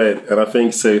 That was great. And I think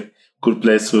it's a good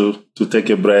place to take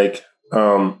a break.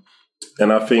 And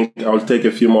I think I'll take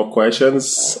a few more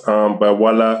questions. But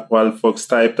while folks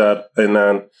type that, and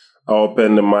then I'll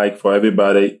open the mic for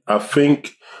everybody. I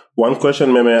think one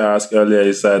question Meme asked earlier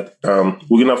is that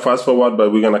we're going to fast forward,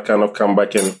 but we're going to kind of come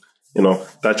back and,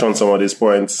 touch on some of these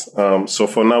points. So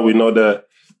for now, we know the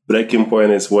breaking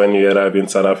point is when you arrived in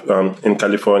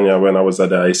California when I was at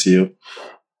the ICU.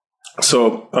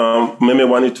 So, Meme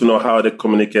wanted to know how has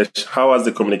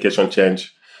the communication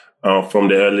changed from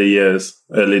the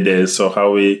early days? So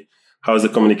how's the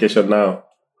communication now?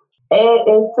 It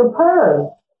is superb.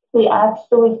 He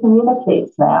actually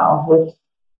communicates now, which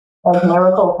as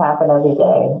miracles happen every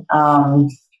day.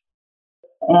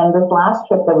 And this last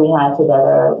trip that we had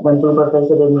together, when Booba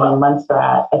visited me in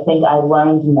Montserrat, I think I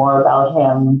learned more about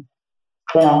him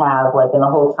than I have, like, in the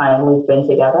whole time we've been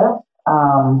together.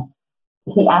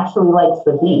 He actually likes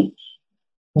the beach.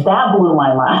 That blew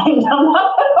my mind.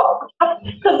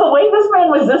 Because the way this man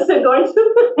resisted going to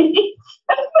the beach.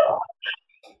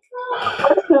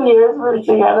 First 2 years we were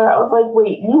together, I was like,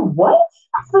 wait, you what?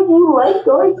 So you like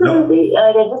going to the beach?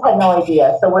 Like, I just had no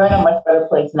idea. So we're in a much better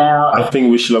place now. I think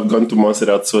we should have gone to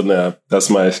Montserrat sooner. That's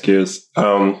my excuse.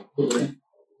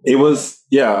 It was,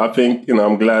 I think,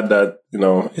 I'm glad that,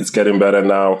 it's getting better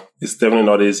now. It's definitely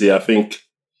not easy. I think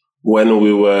when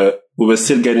we were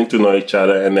still getting to know each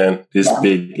other, and then this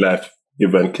big life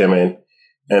event came in.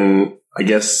 And I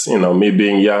guess, me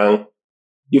being young,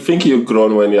 you think you've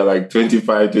grown when you're like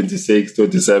 25, 26,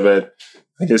 27.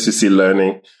 I guess you're still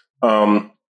learning.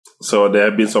 So there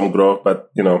have been some growth, but,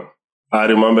 I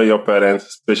remember your parents,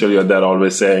 especially your dad,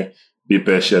 always saying, be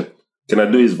patient. Can I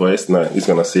do his voice? No, he's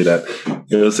going to see that.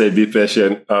 He'll say, be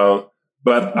patient.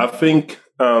 But I think,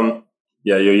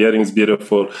 your hearing is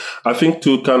beautiful. I think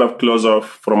to kind of close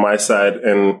off from my side,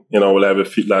 and, we'll have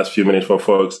last few minutes for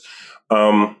folks.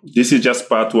 This is just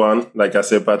part one. Like I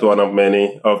said, part one of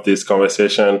many of this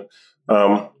conversation.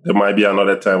 There might be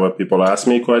another time where people ask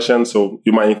me questions. So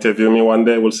you might interview me one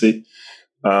day. We'll see.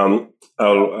 But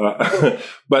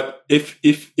if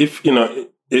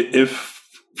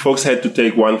folks had to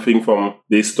take one thing from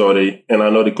this story, and I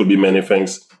know there could be many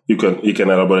things, you can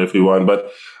elaborate if you want,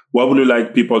 but what would you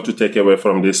like people to take away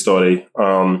from this story?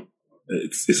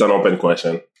 It's an open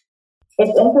question.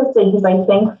 It's interesting because I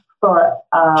think for,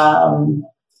 I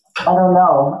don't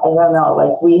know.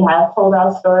 Like, we have told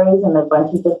our stories in a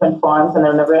bunch of different forms, and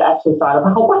I've never actually thought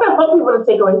about what I want people to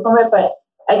take away from it. But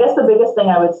I guess the biggest thing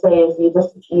I would say is you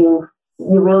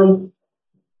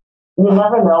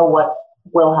never know what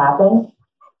will happen,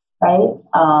 right?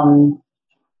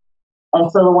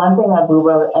 And so the one thing that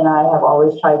Booba and I have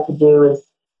always tried to do is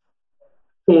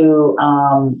to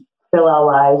fill our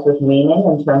lives with meaning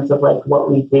in terms of like what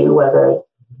we do, whether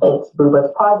it's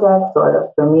Booba's projects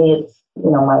or for me, it's,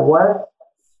 my work.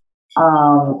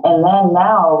 And then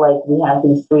now, like, we have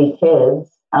these 3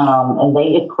 kids, and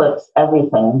they eclipse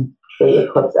everything.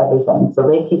 So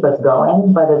they keep us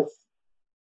going, but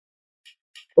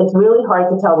it's really hard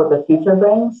to tell what the future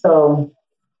brings. So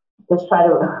just try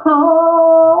to,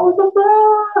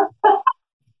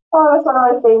 that's one of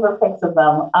my favorite pics of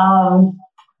them.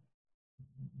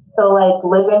 So like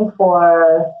living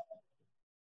for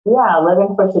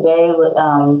today,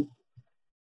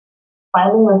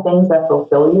 finding the things that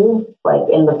fulfill you, like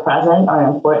in the present, are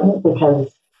important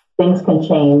because things can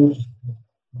change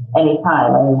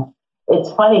anytime. And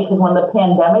it's funny because when the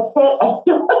pandemic hit, I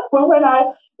feel like Boo and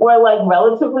I were like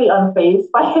relatively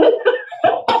unfazed by it.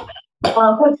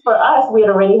 Because for us, we had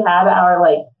already had our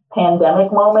like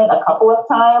pandemic moment a couple of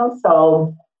times.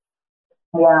 So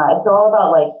yeah, it's all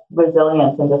about like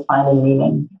resilience and just finding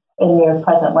meaning in your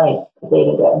present life, day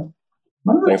to day.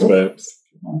 Thanks, babes.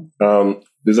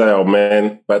 These are our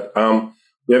men, but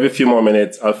we have a few more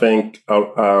minutes. I think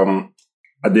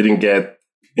I didn't get,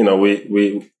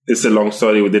 we it's a long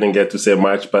story. We didn't get to say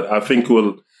much, but I think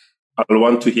I'll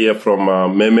want to hear from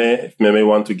Meme. If Meme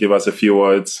want to give us a few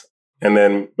words, and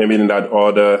then maybe in that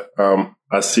order,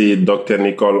 I see Dr.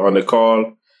 Nicole on the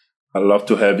call. I'd love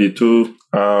to have you too.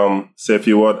 Say a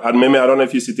few words. And Meme, I don't know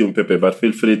if you see Tim Pepe, but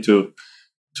feel free to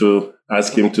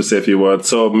ask him to say a few words.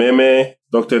 So Meme,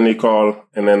 Dr. Nicole,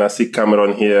 and then I see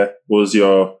Cameron here, who's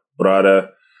your brother.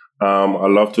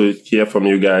 I'd love to hear from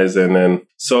you guys. And then,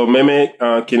 so Meme,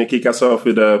 can you kick us off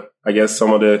with,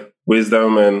 some of the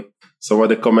wisdom and some of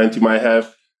the comments you might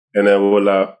have? And then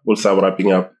we'll start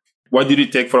wrapping up. What did you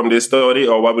take from this story,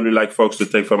 or what would you like folks to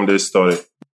take from this story?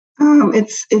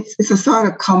 It's a sort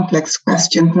of complex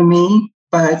question for me,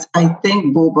 but I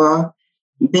think, Booba,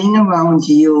 being around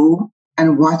you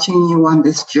and watching you on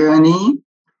this journey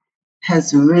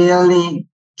has really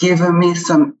given me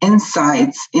some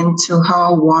insights into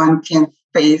how one can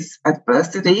face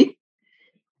adversity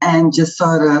and just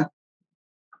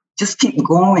keep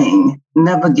going,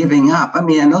 never giving up. I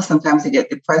mean, I know sometimes you get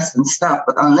depressed and stuff,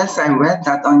 but unless I read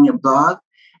that on your blog,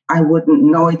 I wouldn't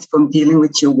know it from dealing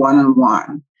with you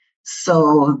one-on-one.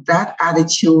 So that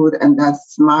attitude and that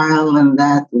smile and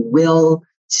that will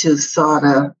to sort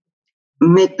of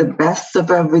make the best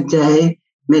of every day,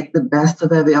 make the best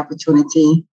of every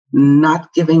opportunity,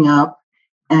 not giving up,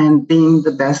 and being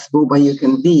the best Booba you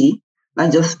can be,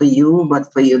 not just for you,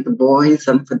 but for you, the boys,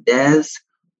 and for Des,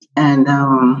 and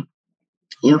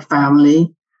your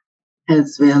family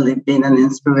has really been an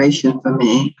inspiration for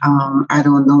me. I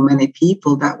don't know many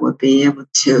people that would be able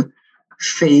to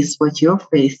face what you're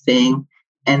facing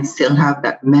and still have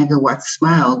that megawatt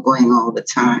smile going all the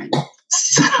time.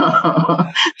 So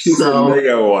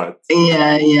megawatt.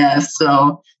 Yeah.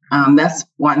 So that's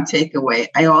one takeaway.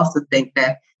 I also think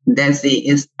that Desi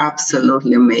is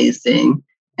absolutely amazing,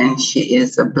 and she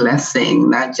is a blessing,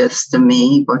 not just to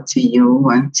me, but to you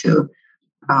and to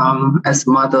as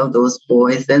mother of those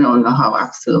boys. They don't know how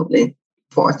absolutely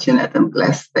fortunate and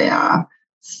blessed they are.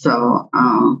 So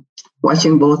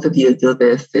watching both of you do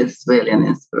this is really an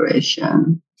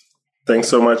inspiration. Thanks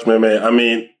so much, Meme. I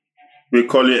mean, we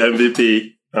call you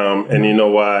MVP, and you know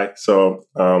why. So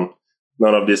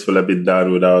none of this will have been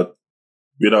done without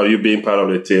you being part of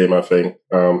the team, I think.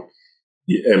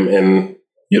 And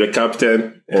you're the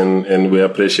captain, and we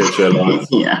appreciate you a lot.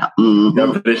 Yeah. Mm-hmm.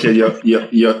 We appreciate your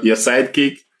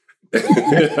sidekick. I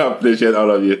appreciate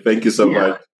all of you. Thank you so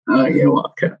much. Oh, you're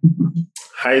welcome.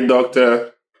 Hi,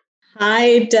 Doctor.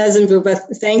 Hi, Des and Booba.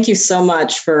 Thank you so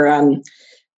much for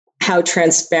how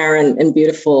transparent and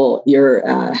beautiful your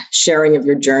sharing of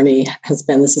your journey has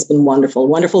been. This has been wonderful.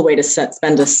 Wonderful way to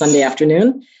spend a Sunday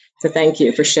afternoon. So thank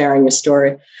you for sharing your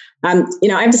story. I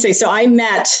have to say, so I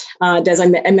met, Des, I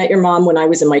met your mom when I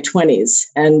was in my 20s.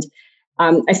 And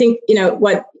I think,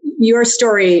 what your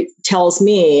story tells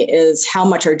me is how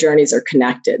much our journeys are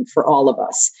connected for all of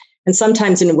us. And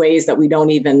sometimes in ways that we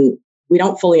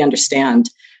don't fully understand.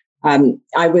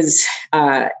 I was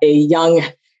a young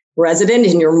resident,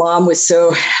 and your mom was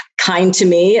so kind to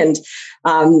me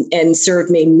and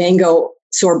served me mango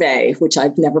sorbet, which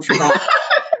I've never forgotten.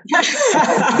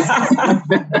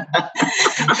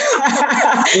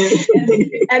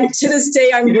 and to this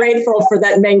day, I'm grateful for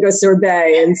that mango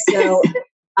sorbet. And so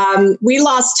we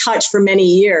lost touch for many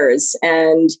years.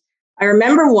 And I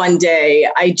remember one day,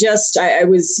 I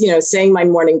was, saying my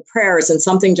morning prayers, and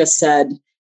something just said,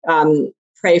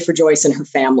 pray for Joyce and her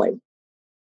family.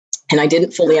 And I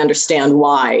didn't fully understand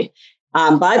why,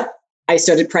 but I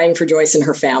started praying for Joyce and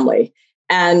her family.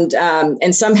 And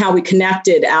somehow we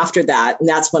connected after that. And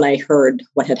that's when I heard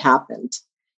what had happened.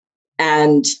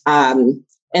 And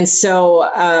And so,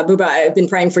 Buba, I've been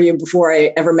praying for you before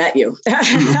I ever met you.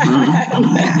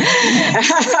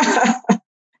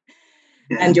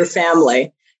 And your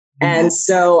family. And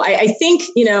so I think,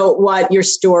 what your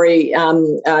story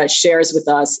shares with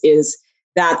us is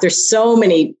that there's so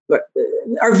many,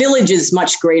 our village is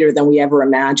much greater than we ever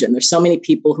imagined. There's so many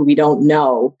people who we don't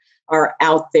know are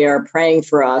out there praying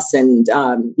for us and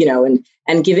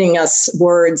giving us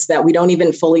words that we don't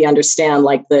even fully understand,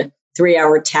 like the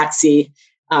 3-hour taxi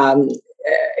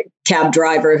cab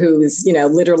driver who's,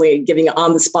 literally giving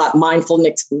on the spot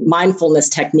mindfulness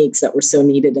techniques that were so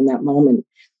needed in that moment.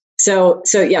 So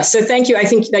thank you. I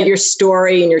think that your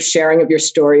story and your sharing of your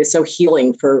story is so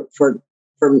healing for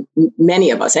many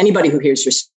of us. Anybody who hears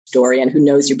your story and who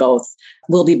knows you both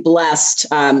will be blessed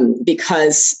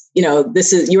because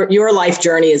this is your life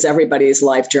journey is everybody's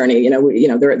life journey.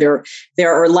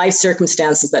 There are life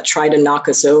circumstances that try to knock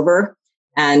us over,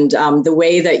 and the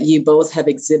way that you both have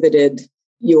exhibited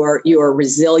your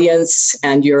resilience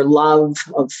and your love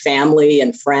of family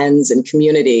and friends and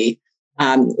community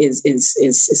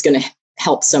is going to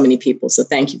help so many people. So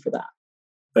thank you for that.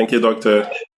 Thank you, Doctor.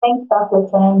 Thanks, Dr.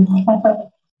 Singh.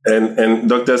 And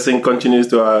Dr. Singh continues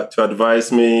to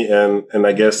advise me and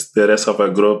I guess the rest of our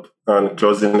group on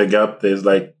closing the gap. There's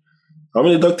like, how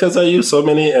many doctors are you? So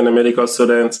many, and the medical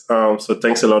students. So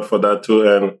thanks a lot for that too.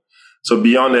 And so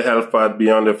beyond the health part,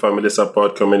 beyond the family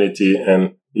support community,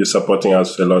 and you're supporting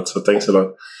us a lot. So thanks a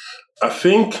lot. I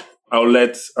think I'll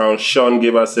let Sean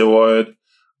give us a word.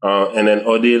 And then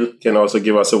Odile can also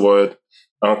give us a word.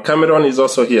 Cameron is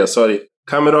also here. Sorry.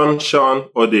 Cameron, Sean,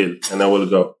 Odile, and I will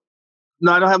go.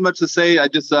 No, I don't have much to say. I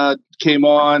just came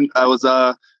on. I was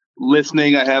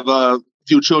listening. I have a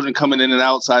few children coming in and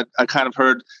out, so I kind of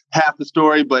heard half the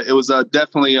story, but it was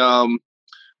definitely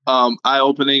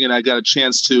eye-opening, and I got a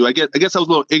chance to. I guess I was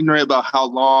a little ignorant about how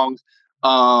long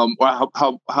or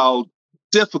how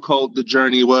difficult the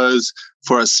journey was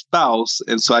for a spouse,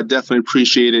 and so I definitely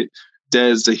appreciated,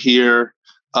 Des, to hear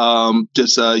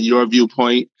just your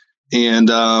viewpoint, and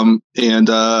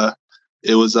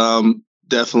it was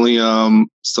definitely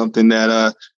something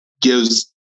that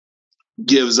gives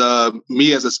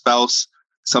me as a spouse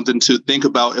something to think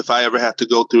about if I ever have to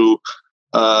go through.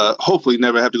 Hopefully,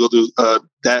 never have to go through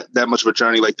that much of a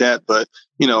journey like that. But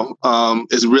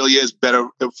it really is better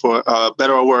for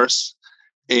better or worse,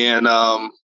 and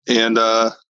yeah,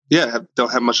 I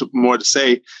don't have much more to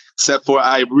say except for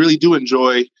I really do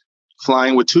enjoy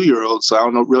flying with 2-year-olds. So I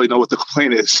don't really know what the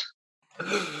complaint is.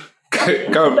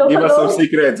 Come, give us some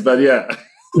secrets, but yeah.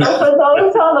 For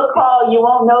those on the call, you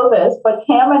won't know this, but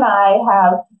Cam and I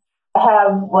have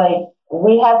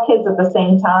we have kids at the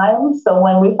same time. So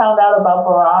when we found out about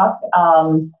Barack,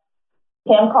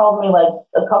 Cam called me like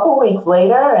a couple weeks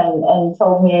later and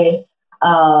told me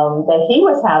that he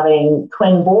was having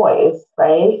twin boys,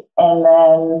 right? And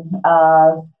then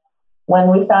when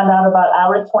we found out about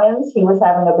our twins, he was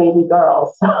having a baby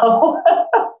girl. So,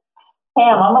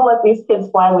 Cam, I'm going to let these kids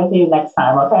fly with you next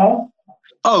time, okay?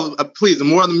 Oh, please, the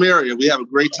more the merrier. We have a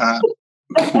great time.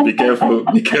 Be careful.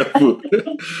 Be careful.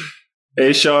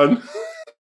 Hey, Sean.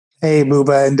 Hey,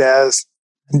 Buba and Des,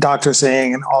 and Dr.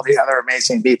 Singh, and all the other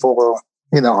amazing people,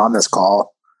 on this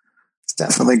call. It's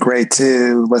definitely great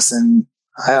to listen.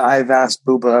 I've asked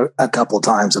Buba a couple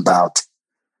times about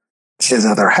his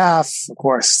other half. Of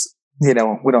course, we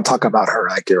don't talk about her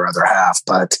like your other half,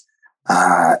 but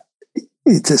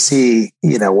to see,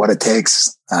 what it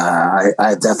takes.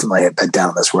 I definitely have been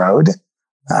down this road.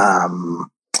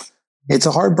 It's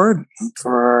a hard burden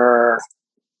for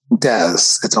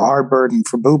Des. It's a hard burden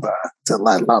for Buba to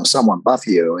let someone love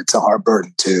you. It's a hard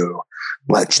burden to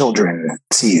let children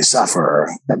see you suffer.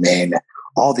 I mean,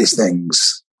 all these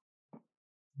things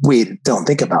we don't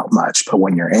think about much, but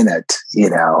when you're in it,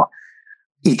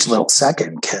 each little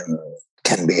second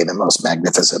can be the most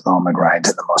magnificent moment, right? And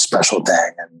the most special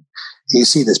thing. And you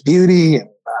see this beauty, and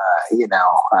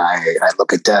I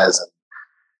look at Des, and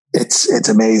it's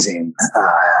amazing.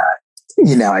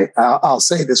 I'll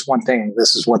say this one thing.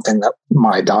 This is one thing that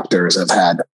my doctors have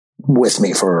had with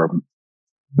me for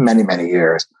many, many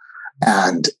years,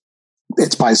 and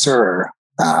it's by Sir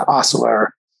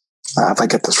Osler. If I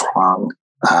get this wrong,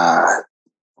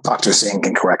 Dr. Singh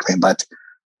can correct me, but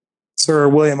Sir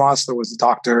William Osler was a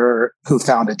doctor who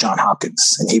founded Johns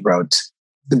Hopkins, and he wrote,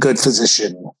 "The good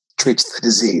physician treats the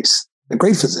disease. The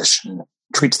great physician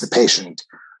treats the patient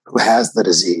who has the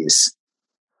disease."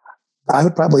 I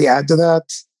would probably add to that,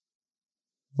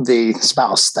 the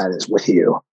spouse that is with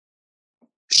you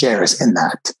shares in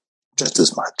that just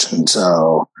as much. And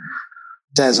so,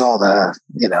 Des, all the,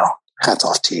 hats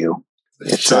off to you.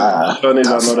 Sean is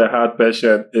another heart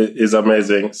patient. Is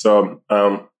amazing. So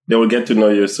they will get to know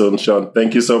you soon, Sean.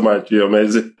 Thank you so much. You're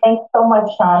amazing. Thanks so much,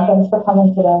 Sean. Thanks for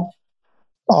coming today.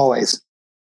 Always.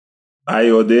 Hi,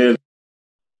 Odile.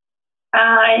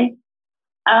 Hi.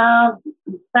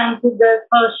 Thank you guys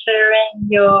for sharing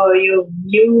your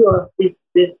view of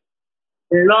this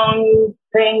long,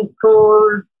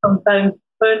 painful, sometimes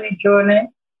funny journey.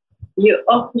 You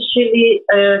officially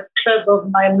club of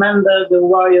my member, the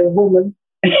Warrior Woman.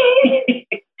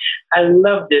 I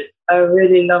loved it. I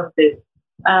really loved it.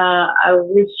 I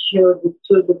wish you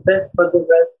the best for the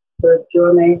rest of the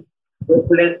journey.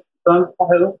 Don't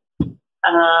follow.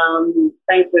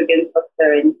 Thank you again for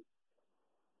sharing.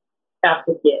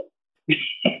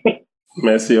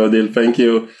 Merci, Odile. Thank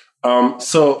you.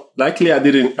 So luckily I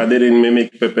didn't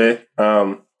mimic Pepe.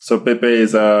 So Pepe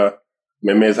is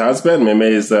Meme's husband. Meme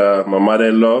is my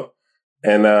mother-in-law.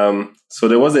 And so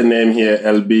there was a name here,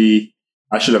 LB.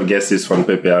 I should have guessed this from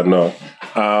Pepe, I know.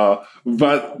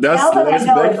 But that's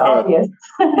back obvious.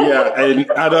 Yeah,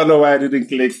 and I don't know why I didn't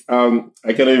click.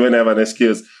 I cannot even have an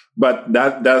excuse. But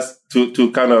that's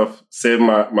to kind of save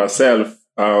myself.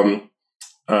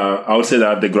 I would say that I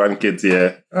have the grandkids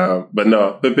here. But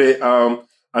no, Pepe,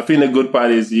 I think the good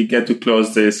part is you get to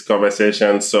close this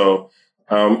conversation. So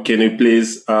can you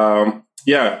please,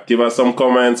 give us some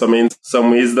comments, some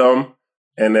wisdom,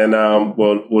 and then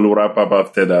we'll wrap up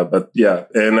after that. But yeah,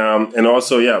 and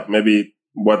also, maybe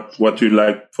what you'd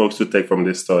like folks to take from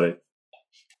this story.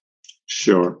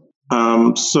 Sure.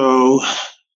 So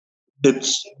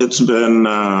it's been,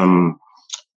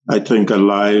 I think, a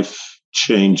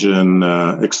life-changing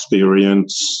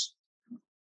experience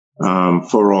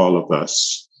for all of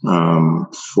us.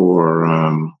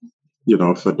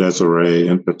 For Desiree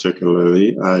in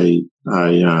particularly, I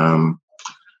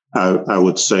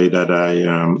would say that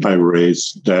I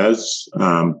raised Des.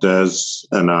 Des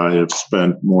and I have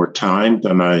spent more time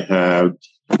than I had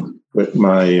with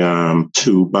my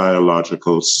two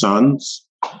biological sons.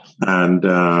 And,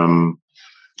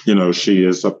 she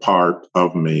is a part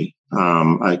of me.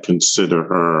 I consider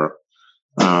her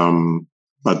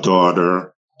a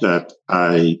daughter that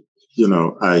I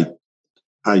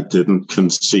didn't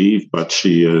conceive, but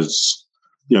she is,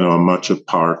 much a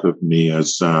part of me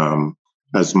as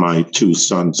my two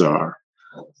sons are.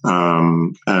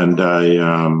 And I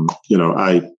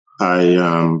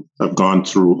have gone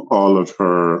through all of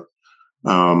her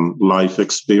life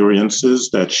experiences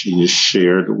that she has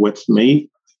shared with me.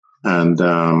 And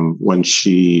when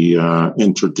she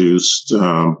introduced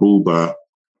Buba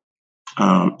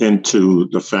into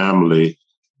the family,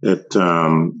 it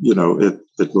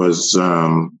was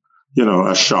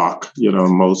a shock.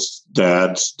 Most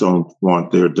dads don't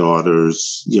want their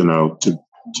daughters to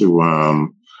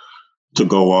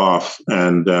go off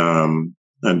and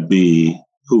be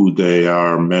who they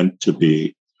are meant to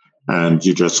be, and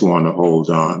you just want to hold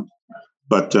on.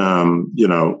 But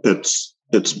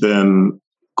it's been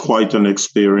quite an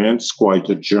experience, quite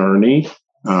a journey,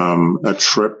 a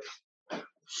trip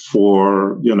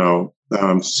for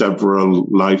several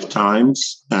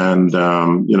lifetimes, and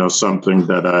something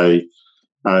that I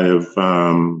have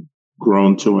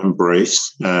grown to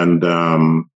embrace and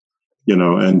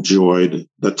enjoyed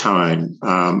the time.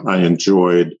 I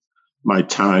enjoyed my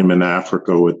time in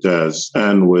Africa with Des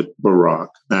and with Barack,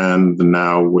 and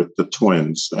now with the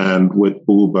twins and with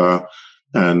Buba,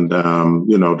 and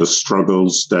the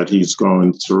struggles that he's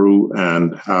going through,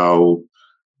 and how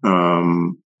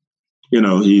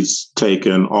he's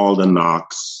taken all the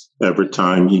knocks. Every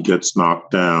time he gets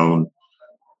knocked down,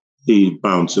 he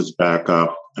bounces back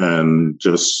up and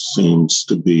just seems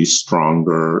to be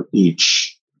stronger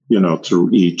through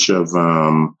each of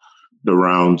the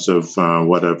rounds of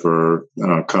whatever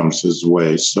comes his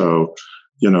way. So,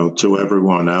 to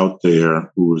everyone out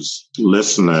there who's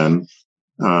listening,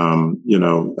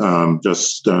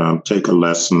 just take a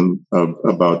lesson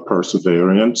about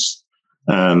perseverance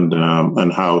and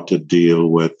how to deal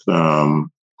with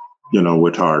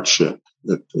with hardship.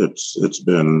 It's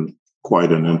been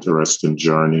quite an interesting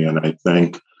journey, and I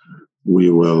think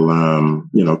we will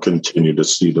continue to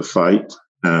see the fight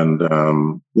and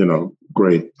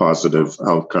great positive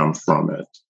outcome from it.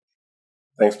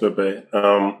 Thanks, Pepe.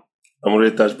 I'm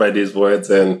really touched by these words,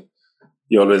 and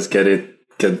you always you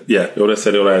always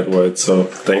say the right words. So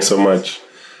thanks so much.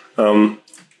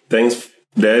 Thanks,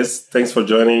 Des. Thanks for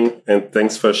joining, and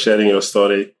thanks for sharing your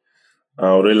story.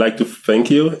 I would really like to thank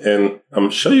you, and I'm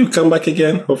sure you come back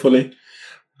again, hopefully.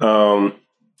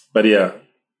 But yeah,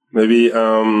 maybe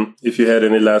if you had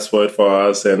any last word for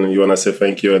us and you want to say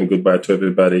thank you and goodbye to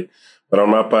everybody. But on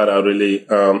my part, I really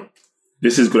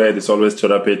this is great. It's always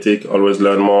therapeutic, always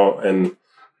learn more. And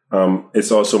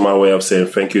it's also my way of saying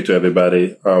thank you to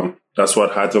everybody. That's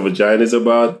what Heart of a Giant is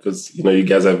about, because, you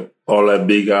guys all have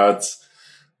big hearts.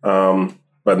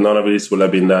 But none of this would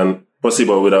have been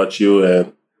possible without you.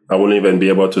 And I wouldn't even be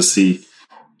able to see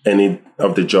any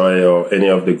of the joy or any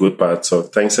of the good parts. So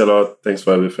thanks a lot. Thanks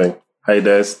for everything. Hi,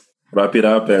 Des. Wrap it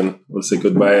up and we'll say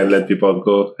goodbye and let people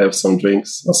go have some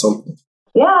drinks or something.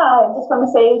 Yeah, I just want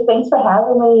to say thanks for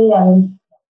having me, and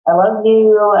I love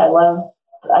you. I love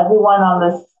everyone on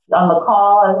the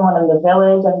call, everyone in the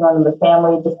village, everyone in the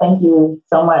family. Just thank you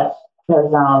so much,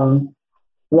 because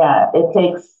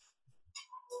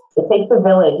it takes a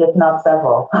village, if not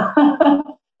several, to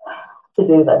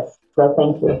do this. So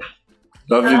thank you.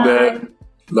 Love you, babe.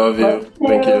 Love you.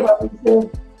 Thank you. Love you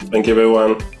too. Thank you,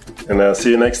 everyone. And I'll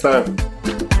see you next time.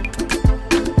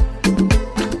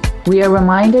 We are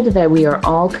reminded that we are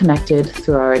all connected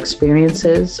through our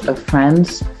experiences of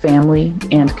friends, family,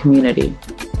 and community.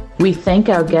 We thank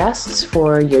our guests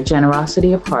for your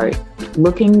generosity of heart,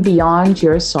 looking beyond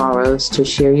your sorrows to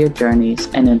share your journeys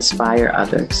and inspire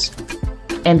others.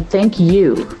 And thank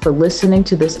you for listening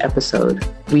to this episode.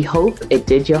 We hope it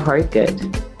did your heart good.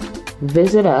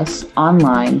 Visit us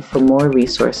online for more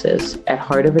resources at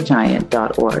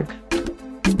heartofagiant.org.